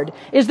Lord?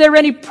 Is there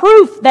any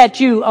proof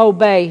that you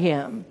obey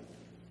Him?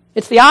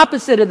 It's the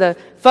opposite of the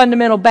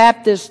fundamental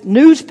Baptist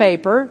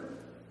newspaper.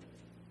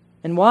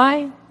 And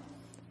why?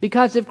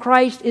 Because if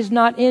Christ is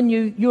not in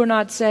you, you're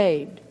not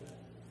saved.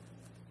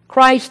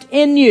 Christ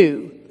in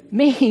you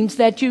means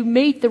that you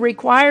meet the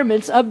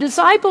requirements of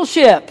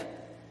discipleship.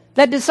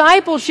 That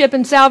discipleship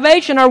and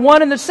salvation are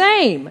one and the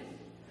same.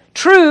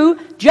 True,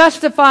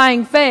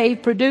 justifying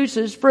faith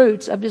produces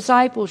fruits of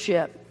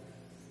discipleship.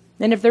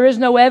 And if there is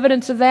no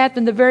evidence of that,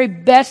 then the very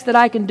best that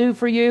I can do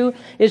for you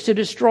is to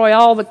destroy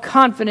all the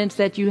confidence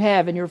that you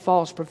have in your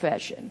false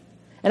profession.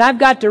 And I've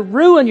got to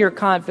ruin your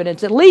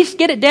confidence. At least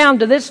get it down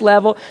to this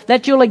level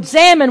that you'll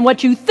examine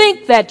what you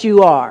think that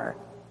you are.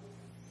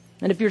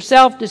 And if you're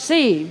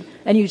self-deceived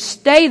and you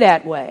stay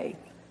that way,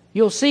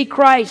 you'll see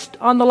Christ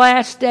on the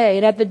last day,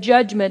 and at the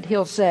judgment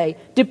He'll say,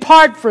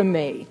 "Depart from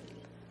me.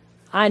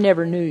 I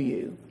never knew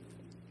you."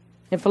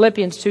 In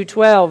Philippians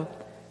 2:12,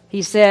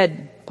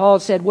 Paul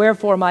said,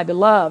 "Wherefore, my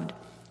beloved,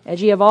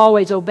 as ye have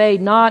always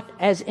obeyed, not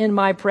as in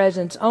my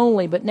presence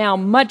only, but now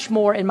much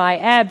more in my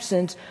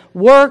absence,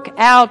 work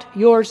out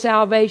your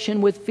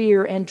salvation with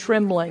fear and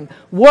trembling."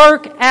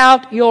 Work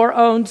out your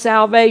own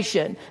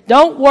salvation.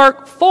 Don't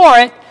work for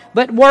it,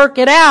 but work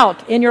it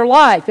out in your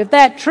life. If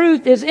that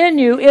truth is in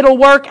you, it'll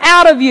work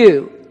out of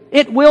you.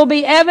 It will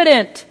be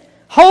evident.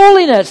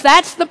 Holiness,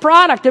 that's the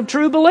product of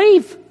true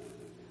belief.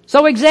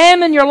 So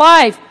examine your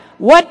life.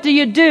 What do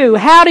you do?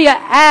 How do you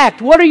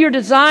act? What are your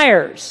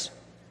desires?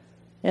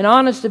 An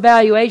honest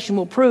evaluation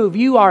will prove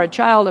you are a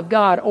child of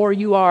God or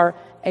you are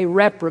a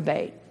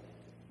reprobate.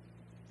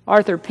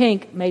 Arthur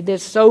Pink made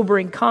this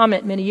sobering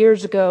comment many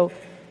years ago.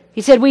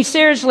 He said, "We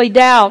seriously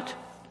doubt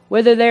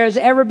whether there has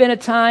ever been a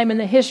time in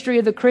the history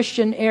of the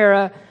Christian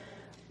era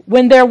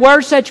when there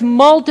were such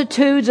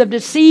multitudes of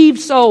deceived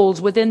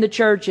souls within the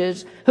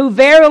churches who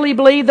verily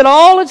believe that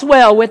all is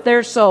well with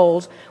their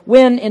souls,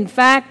 when in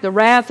fact the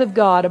wrath of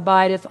God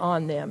abideth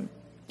on them.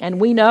 And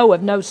we know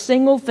of no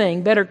single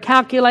thing better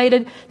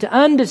calculated to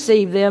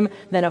undeceive them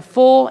than a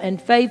full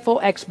and faithful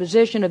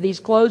exposition of these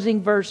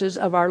closing verses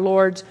of our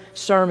Lord's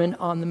Sermon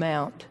on the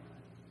Mount."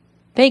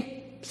 Pink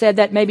said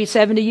that maybe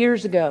 70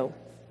 years ago.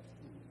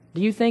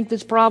 Do you think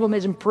this problem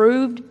has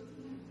improved?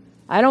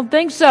 I don't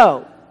think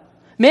so.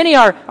 Many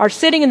are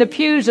sitting in the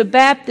pews of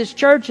Baptist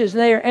churches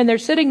and they're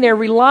sitting there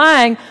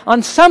relying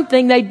on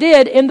something they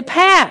did in the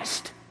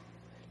past.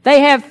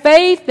 They have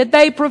faith that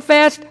they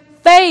professed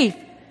faith.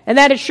 And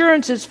that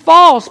assurance is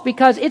false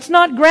because it's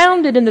not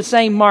grounded in the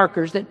same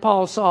markers that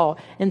Paul saw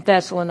in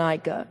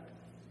Thessalonica.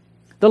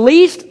 The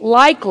least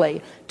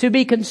likely to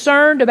be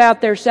concerned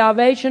about their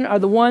salvation are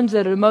the ones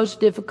that are most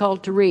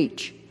difficult to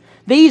reach.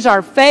 These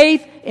are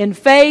faith in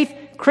faith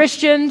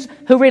Christians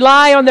who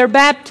rely on their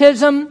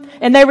baptism,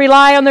 and they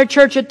rely on their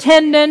church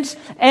attendance,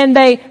 and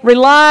they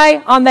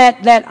rely on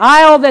that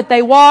aisle that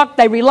they walk.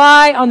 They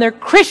rely on their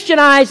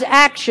Christianized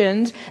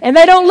actions, and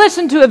they don't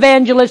listen to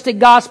evangelistic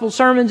gospel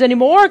sermons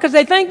anymore because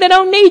they think they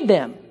don't need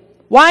them.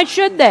 Why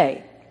should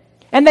they?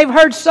 And they've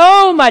heard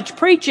so much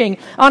preaching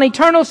on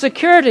eternal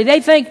security,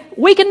 they think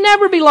we can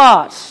never be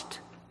lost.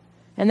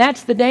 And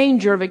that's the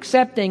danger of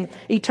accepting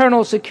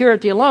eternal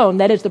security alone.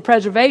 That is the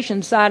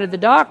preservation side of the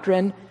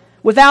doctrine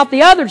without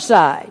the other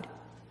side.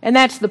 And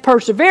that's the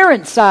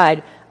perseverance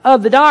side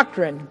of the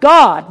doctrine.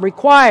 God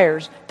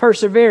requires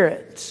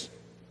perseverance.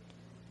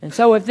 And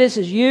so if this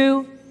is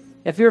you,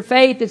 if your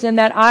faith is in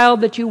that aisle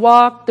that you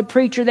walked, the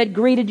preacher that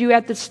greeted you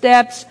at the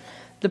steps,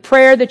 the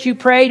prayer that you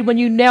prayed when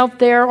you knelt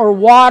there, or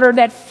water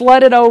that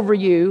flooded over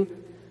you,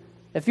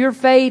 if your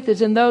faith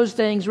is in those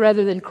things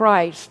rather than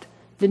Christ,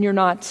 then you're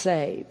not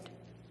saved.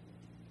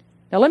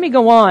 Now let me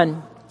go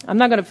on. I'm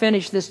not going to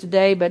finish this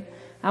today, but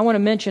I want to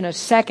mention a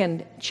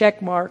second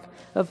check mark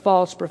of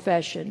false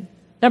profession.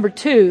 Number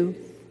 2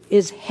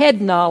 is head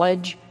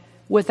knowledge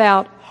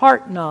without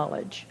heart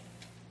knowledge.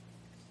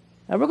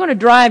 Now we're going to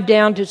drive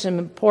down to some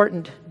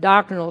important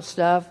doctrinal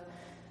stuff,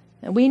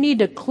 and we need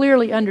to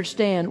clearly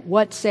understand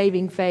what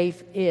saving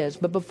faith is.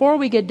 But before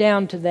we get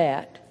down to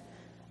that,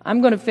 I'm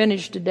going to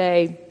finish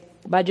today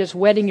by just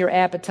whetting your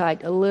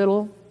appetite a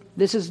little.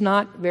 This is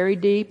not very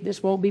deep.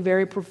 This won't be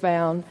very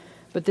profound,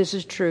 but this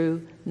is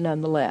true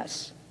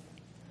nonetheless.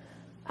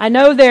 I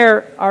know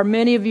there are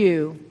many of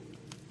you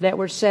that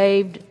were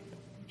saved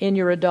in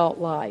your adult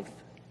life.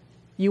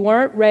 You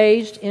weren't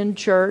raised in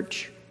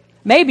church.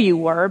 Maybe you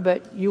were,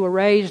 but you were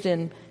raised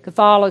in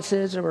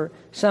Catholicism or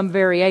some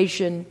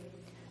variation.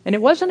 And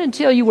it wasn't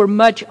until you were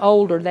much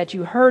older that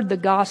you heard the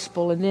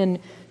gospel and then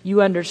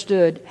you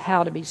understood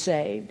how to be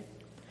saved.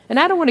 And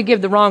I don't want to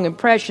give the wrong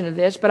impression of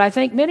this, but I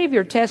think many of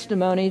your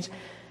testimonies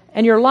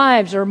and your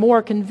lives are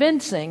more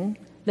convincing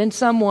than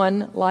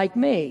someone like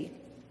me.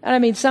 And I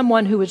mean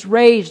someone who was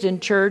raised in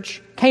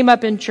church, came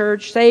up in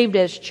church, saved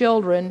as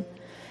children.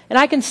 And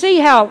I can see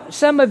how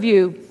some of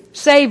you,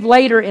 saved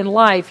later in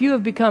life, you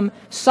have become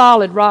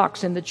solid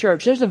rocks in the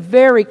church. There's a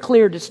very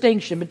clear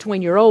distinction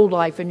between your old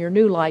life and your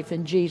new life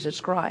in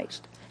Jesus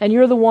Christ. And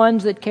you're the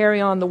ones that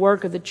carry on the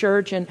work of the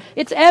church, and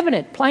it's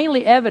evident,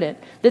 plainly evident,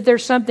 that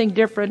there's something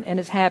different and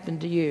has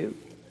happened to you.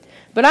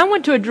 But I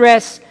want to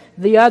address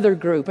the other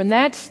group, and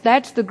that's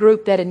the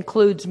group that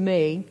includes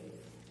me.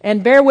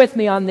 And bear with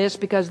me on this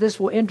because this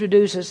will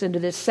introduce us into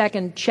this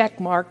second check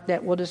mark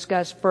that we'll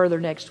discuss further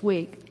next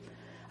week.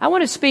 I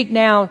want to speak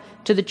now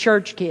to the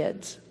church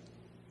kids.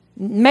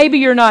 Maybe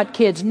you're not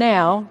kids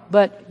now,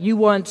 but you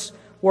once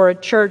were a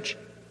church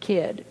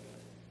kid.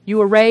 You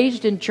were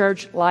raised in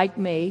church like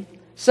me.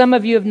 Some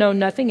of you have known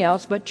nothing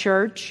else but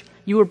church.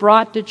 You were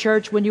brought to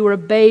church when you were a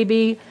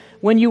baby.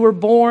 When you were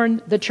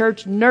born, the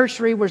church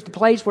nursery was the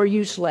place where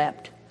you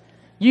slept.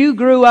 You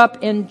grew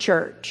up in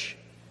church.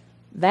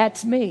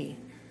 That's me.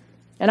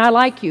 And I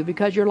like you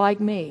because you're like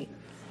me.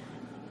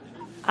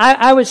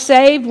 I was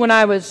saved when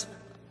I was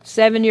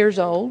 7 years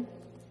old.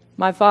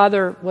 My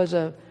father was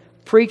a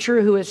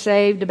preacher who was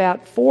saved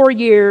about 4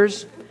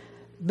 years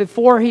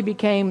before he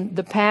became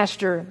the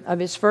pastor of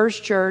his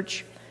first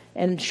church,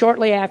 and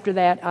shortly after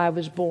that, I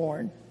was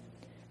born.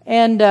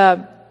 And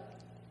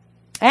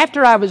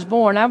after I was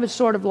born, I was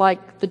sort of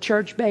like the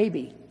church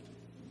baby.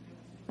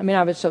 I mean,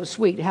 I was so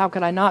sweet. How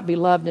could I not be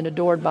loved and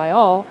adored by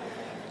all?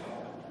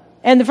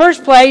 And the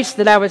first place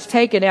that I was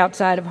taken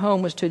outside of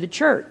home was to the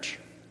church.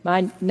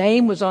 My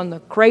name was on the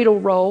cradle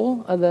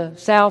roll of the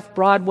South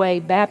Broadway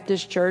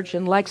Baptist Church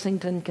in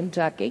Lexington,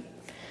 Kentucky.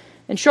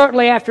 And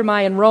shortly after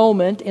my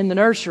enrollment in the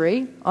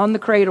nursery, on the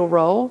cradle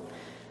roll,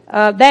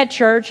 that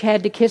church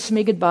had to kiss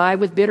me goodbye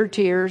with bitter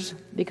tears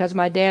because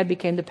my dad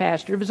became the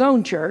pastor of his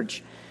own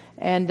church,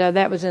 and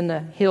that was in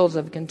the hills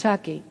of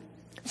Kentucky.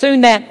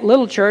 Soon that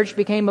little church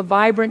became a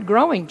vibrant,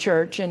 growing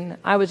church, and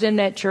I was in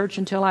that church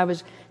until I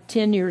was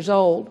 10 years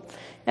old.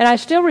 And I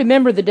still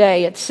remember the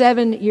day at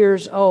 7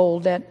 years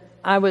old that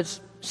I was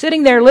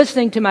sitting there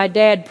listening to my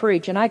dad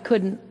preach, and I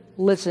couldn't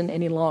listen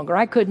any longer.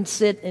 I couldn't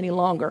sit any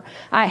longer.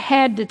 I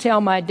had to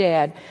tell my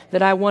dad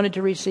that I wanted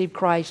to receive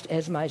Christ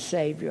as my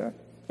Savior.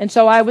 And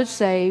so I was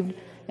saved,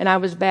 and I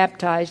was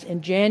baptized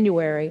in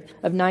January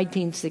of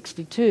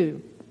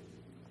 1962.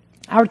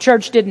 Our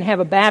church didn't have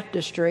a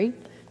baptistry,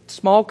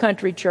 small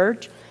country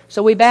church,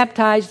 so we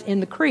baptized in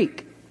the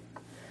creek.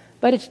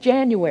 But it's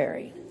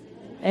January,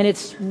 and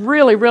it's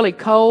really, really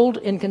cold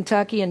in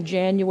Kentucky in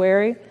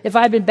January. If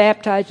I'd been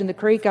baptized in the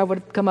creek, I would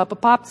have come up a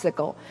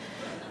popsicle.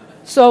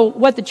 So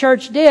what the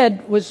church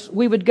did was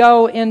we would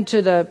go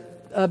into the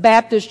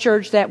Baptist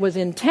church that was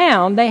in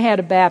town. They had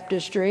a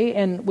baptistry,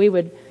 and we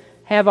would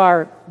have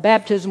our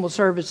baptismal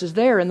services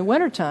there in the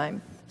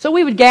wintertime. So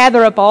we would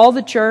gather up all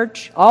the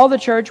church. All the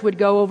church would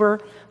go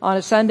over on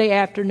a Sunday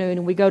afternoon,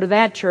 and we go to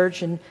that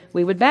church, and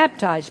we would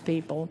baptize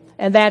people.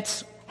 And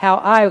that's how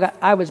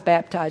I was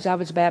baptized. I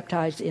was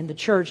baptized in the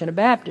church in a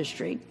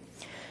baptistry.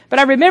 But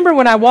I remember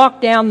when I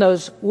walked down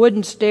those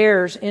wooden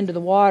stairs into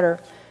the water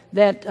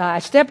that I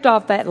stepped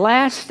off that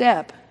last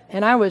step,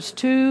 and I was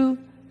too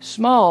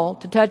small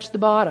to touch the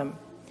bottom.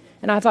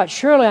 And I thought,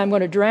 surely I'm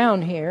going to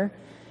drown here.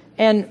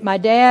 And my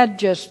dad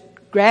just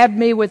grabbed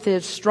me with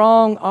his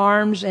strong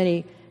arms, and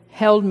he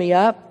held me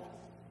up.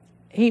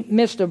 He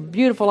missed a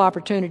beautiful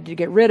opportunity to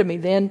get rid of me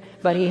then,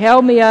 but he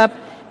held me up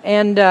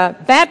and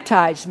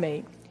baptized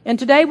me. And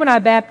today when I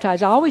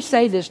baptize, I always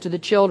say this to the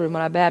children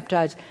when I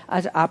baptize,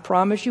 I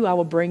promise you I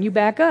will bring you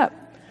back up.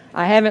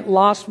 I haven't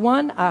lost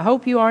one. I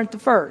hope you aren't the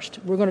first.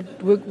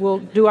 We'll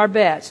do our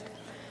best.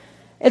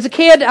 As a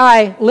kid,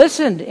 I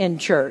listened in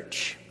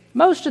church.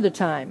 Most of the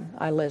time,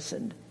 I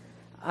listened.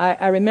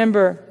 I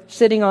remember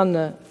sitting on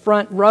the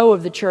front row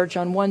of the church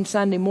on one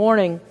Sunday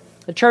morning.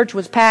 The church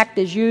was packed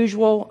as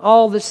usual.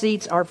 All the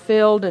seats are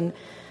filled. And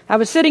I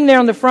was sitting there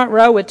on the front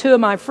row with two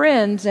of my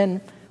friends, and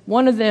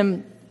one of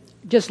them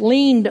just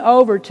leaned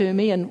over to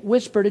me and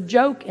whispered a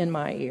joke in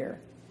my ear.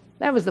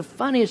 That was the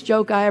funniest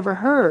joke I ever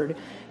heard.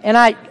 And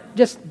I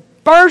just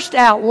burst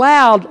out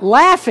loud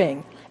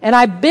laughing. And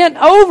I bent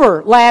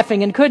over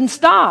laughing and couldn't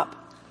stop.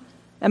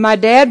 And my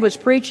dad was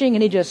preaching,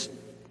 and he just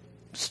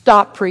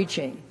stopped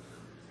preaching.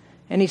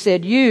 And he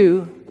said,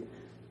 "You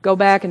go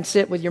back and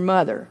sit with your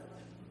mother."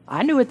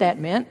 I knew what that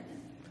meant.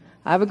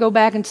 I would go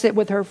back and sit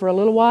with her for a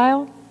little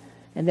while,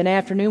 and then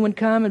afternoon would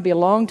come and be a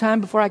long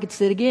time before I could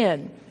sit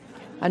again.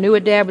 I knew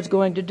what Dad was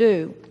going to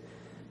do.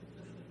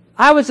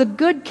 I was a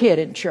good kid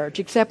in church,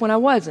 except when I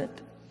wasn't.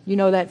 You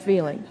know that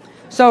feeling.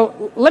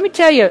 So let me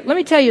tell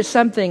you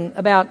something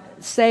about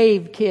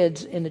saved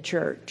kids in the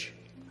church.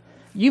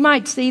 You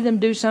might see them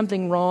do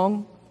something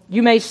wrong.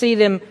 You may see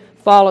them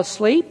fall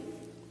asleep.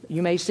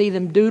 You may see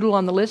them doodle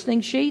on the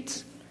listening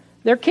sheets.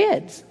 They're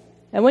kids.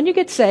 And when you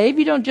get saved,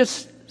 you don't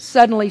just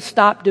suddenly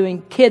stop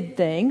doing kid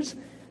things.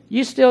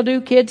 You still do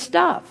kid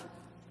stuff.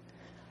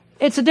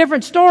 It's a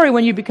different story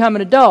when you become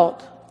an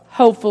adult,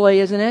 hopefully,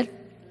 isn't it?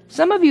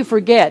 Some of you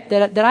forget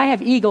that I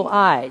have eagle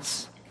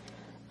eyes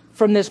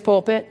from this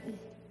pulpit.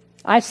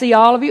 I see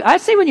all of you. I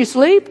see when you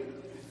sleep.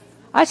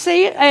 I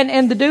see it.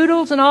 And the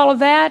doodles and all of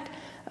that.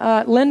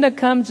 Linda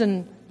comes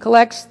and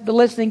collects the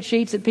listening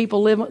sheets that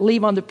people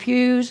leave on the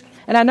pews.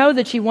 And I know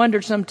that she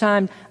wondered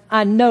sometimes,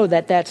 I know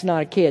that that's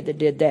not a kid that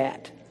did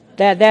that.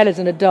 That is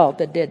an adult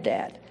that did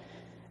that.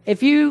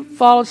 If you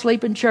fall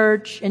asleep in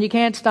church and you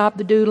can't stop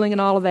the doodling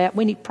and all of that,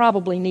 we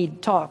probably need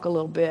to talk a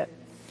little bit.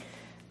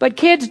 But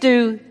kids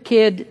do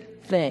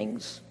kid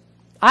things.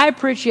 I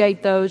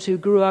appreciate those who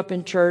grew up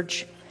in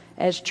church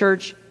as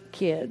church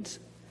kids.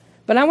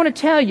 But I want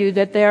to tell you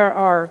that there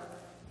are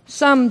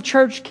some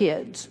church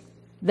kids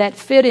that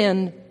fit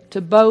in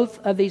to both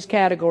of these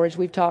categories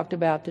we've talked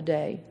about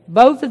today.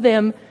 Both of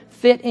them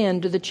fit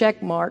into the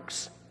check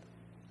marks,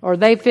 or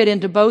they fit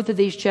into both of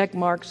these check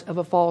marks of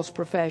a false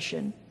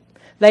profession.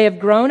 They have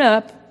grown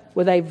up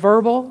with a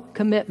verbal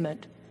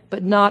commitment,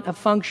 but not a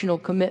functional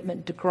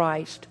commitment to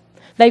Christ.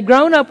 They've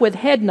grown up with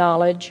head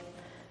knowledge,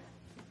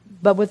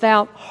 but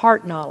without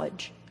heart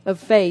knowledge of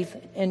faith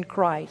in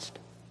Christ.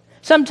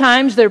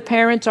 Sometimes their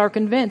parents are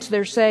convinced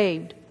they're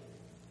saved.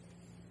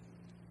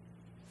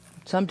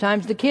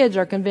 Sometimes the kids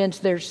are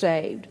convinced they're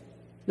saved.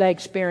 They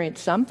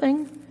experienced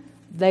something.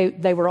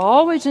 They were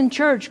always in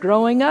church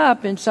growing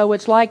up, and so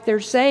it's like they're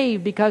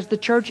saved because the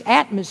church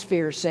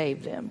atmosphere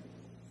saved them.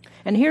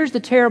 And here's the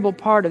terrible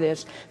part of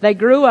this. They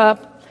grew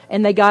up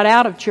and they got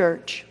out of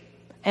church,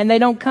 and they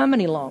don't come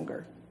any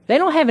longer. They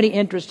don't have any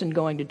interest in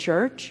going to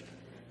church.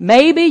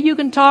 Maybe you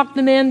can talk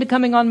them into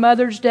coming on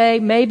Mother's Day.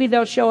 Maybe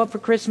they'll show up for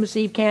Christmas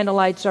Eve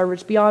candlelight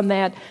service. Beyond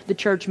that, the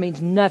church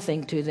means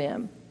nothing to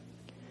them.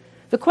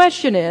 The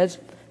question is,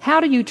 how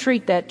do you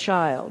treat that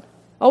child?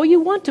 Oh, you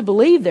want to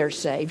believe they're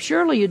saved.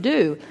 Surely you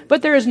do.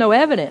 But there is no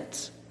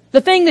evidence.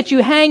 The thing that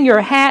you hang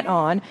your hat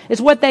on is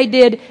what they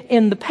did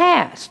in the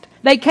past.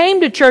 They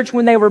came to church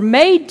when they were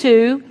made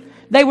to.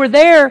 They were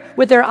there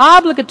with their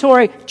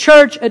obligatory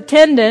church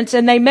attendance,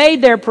 and they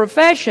made their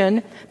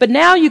profession. But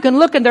now you can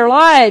look at their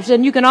lives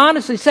and you can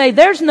honestly say,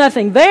 there's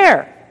nothing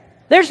there.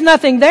 There's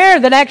nothing there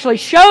that actually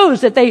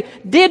shows that they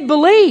did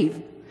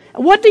believe.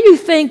 What do you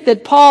think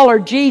that Paul or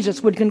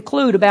Jesus would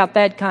conclude about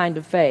that kind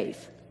of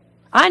faith?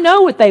 I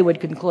know what they would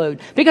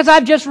conclude because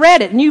I've just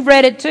read it and you've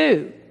read it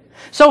too.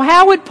 So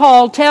how would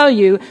Paul tell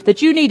you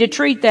that you need to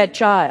treat that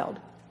child?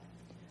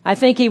 I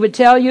think he would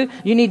tell you,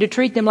 you need to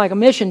treat them like a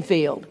mission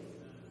field.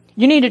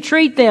 You need to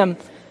treat them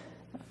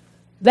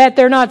that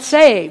they're not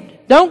saved.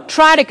 Don't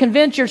try to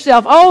convince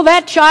yourself, oh,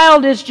 that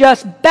child is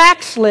just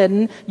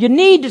backslidden. You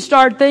need to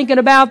start thinking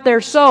about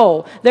their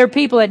soul. They're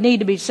people that need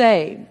to be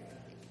saved.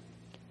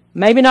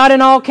 Maybe not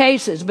in all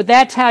cases, but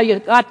that's how you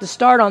got to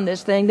start on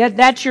this thing.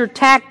 That's your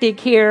tactic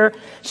here.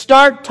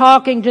 Start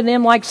talking to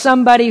them like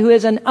somebody who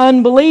is an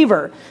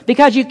unbeliever,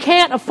 because you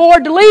can't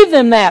afford to leave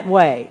them that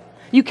way.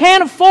 You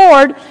can't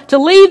afford to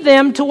leave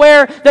them to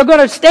where they're going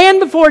to stand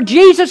before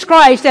Jesus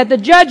Christ at the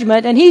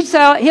judgment, and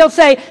He'll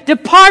say,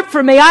 depart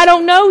from me, I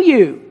don't know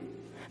you.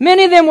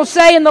 Many of them will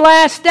say in the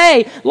last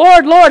day,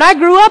 Lord, Lord, I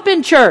grew up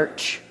in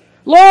church.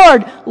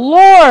 Lord,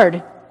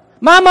 Lord,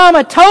 my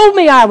mama told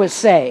me I was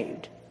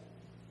saved.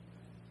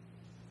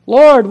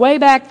 Lord, way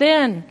back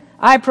then,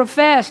 I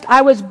professed,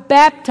 I was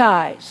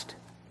baptized.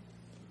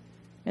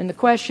 And the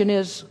question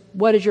is,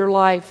 what does your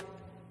life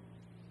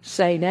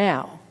say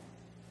now?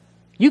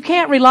 You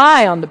can't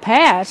rely on the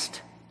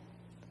past.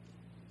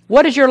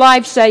 What does your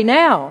life say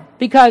now?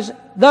 Because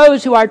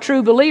those who are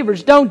true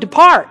believers don't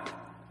depart.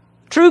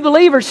 True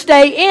believers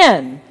stay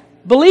in.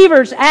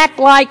 Believers act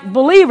like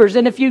believers.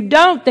 And if you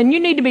don't, then you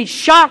need to be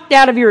shocked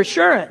out of your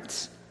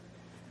assurance.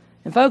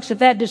 And folks, if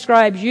that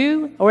describes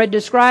you or it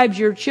describes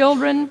your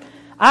children,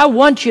 I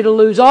want you to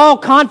lose all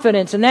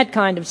confidence in that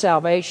kind of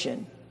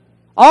salvation.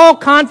 All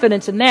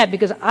confidence in that,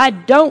 because I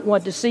don't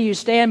want to see you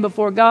stand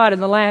before God in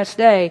the last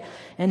day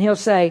and He'll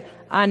say,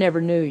 I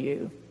never knew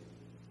you.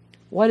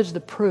 What is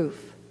the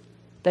proof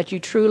that you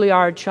truly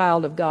are a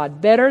child of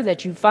God? Better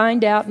that you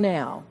find out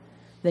now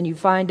than you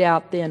find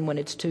out then when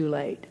it's too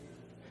late.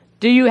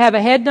 Do you have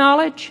a head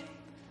knowledge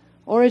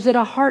or is it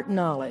a heart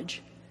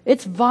knowledge?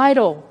 It's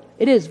vital.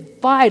 It is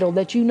vital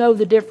that you know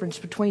the difference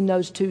between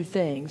those two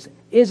things.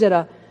 Is it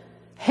a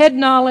head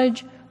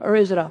knowledge or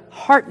is it a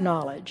heart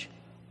knowledge?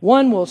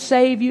 One will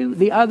save you,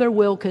 the other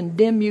will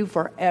condemn you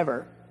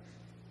forever.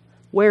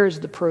 Where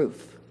is the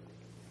proof?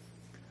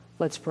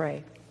 Let's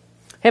pray.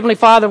 Heavenly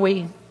Father,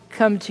 we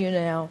come to you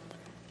now.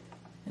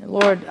 And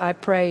Lord, I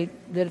pray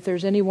that if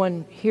there's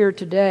anyone here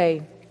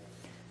today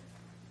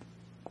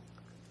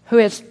who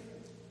has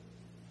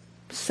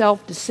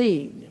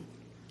self-deceived,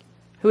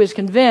 who is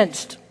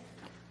convinced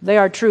they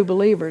are true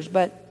believers,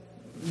 but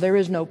there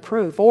is no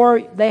proof,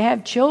 or they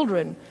have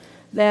children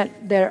that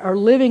are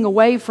living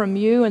away from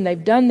you and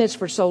they've done this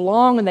for so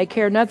long and they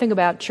care nothing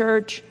about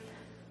church,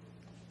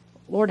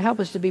 Lord, help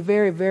us to be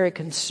very, very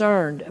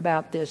concerned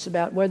about this,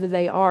 about whether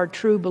they are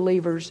true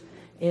believers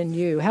in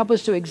you. Help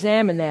us to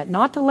examine that,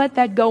 not to let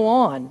that go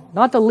on,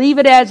 not to leave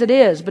it as it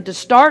is, but to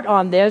start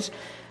on this.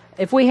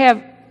 If we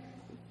have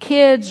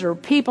kids or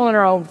people in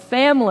our own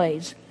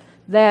families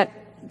that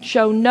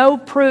show no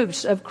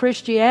proofs of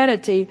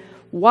Christianity,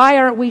 why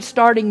aren't we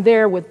starting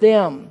there with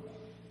them?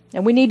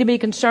 And we need to be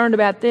concerned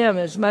about them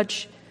as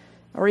much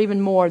or even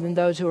more than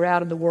those who are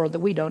out in the world that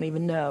we don't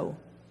even know.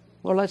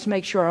 Lord, let's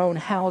make sure our own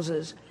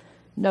houses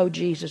know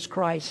Jesus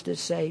Christ as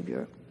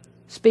Savior.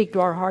 Speak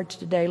to our hearts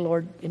today,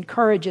 Lord.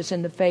 Encourage us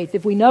in the faith.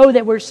 If we know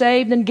that we're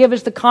saved, then give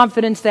us the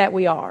confidence that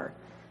we are.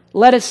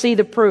 Let us see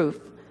the proof.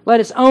 Let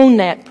us own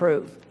that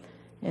proof.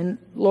 And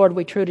Lord,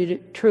 we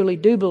truly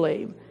do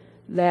believe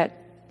that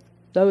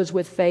those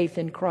with faith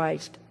in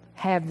Christ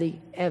have the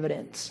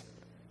evidence.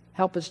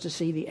 Help us to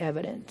see the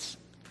evidence.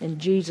 In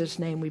Jesus'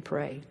 name we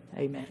pray.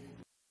 Amen.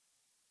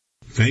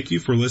 Thank you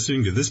for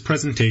listening to this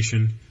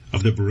presentation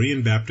of the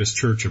Berean Baptist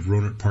Church of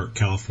Rohnert Park,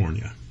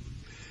 California.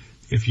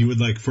 If you would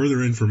like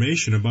further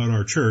information about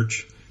our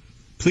church,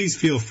 please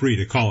feel free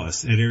to call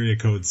us at area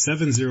code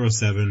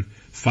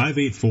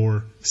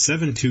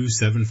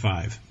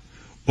 707-584-7275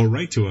 or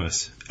write to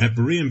us at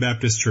Berean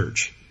Baptist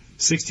Church,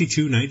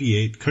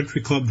 6298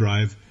 Country Club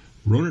Drive,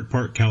 Rohnert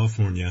Park,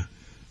 California,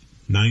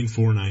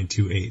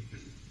 94928.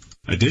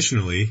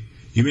 Additionally,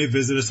 you may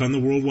visit us on the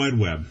World Wide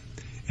Web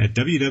at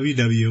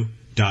www.baptist.org.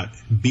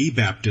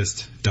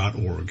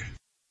 www.bbaptist.org.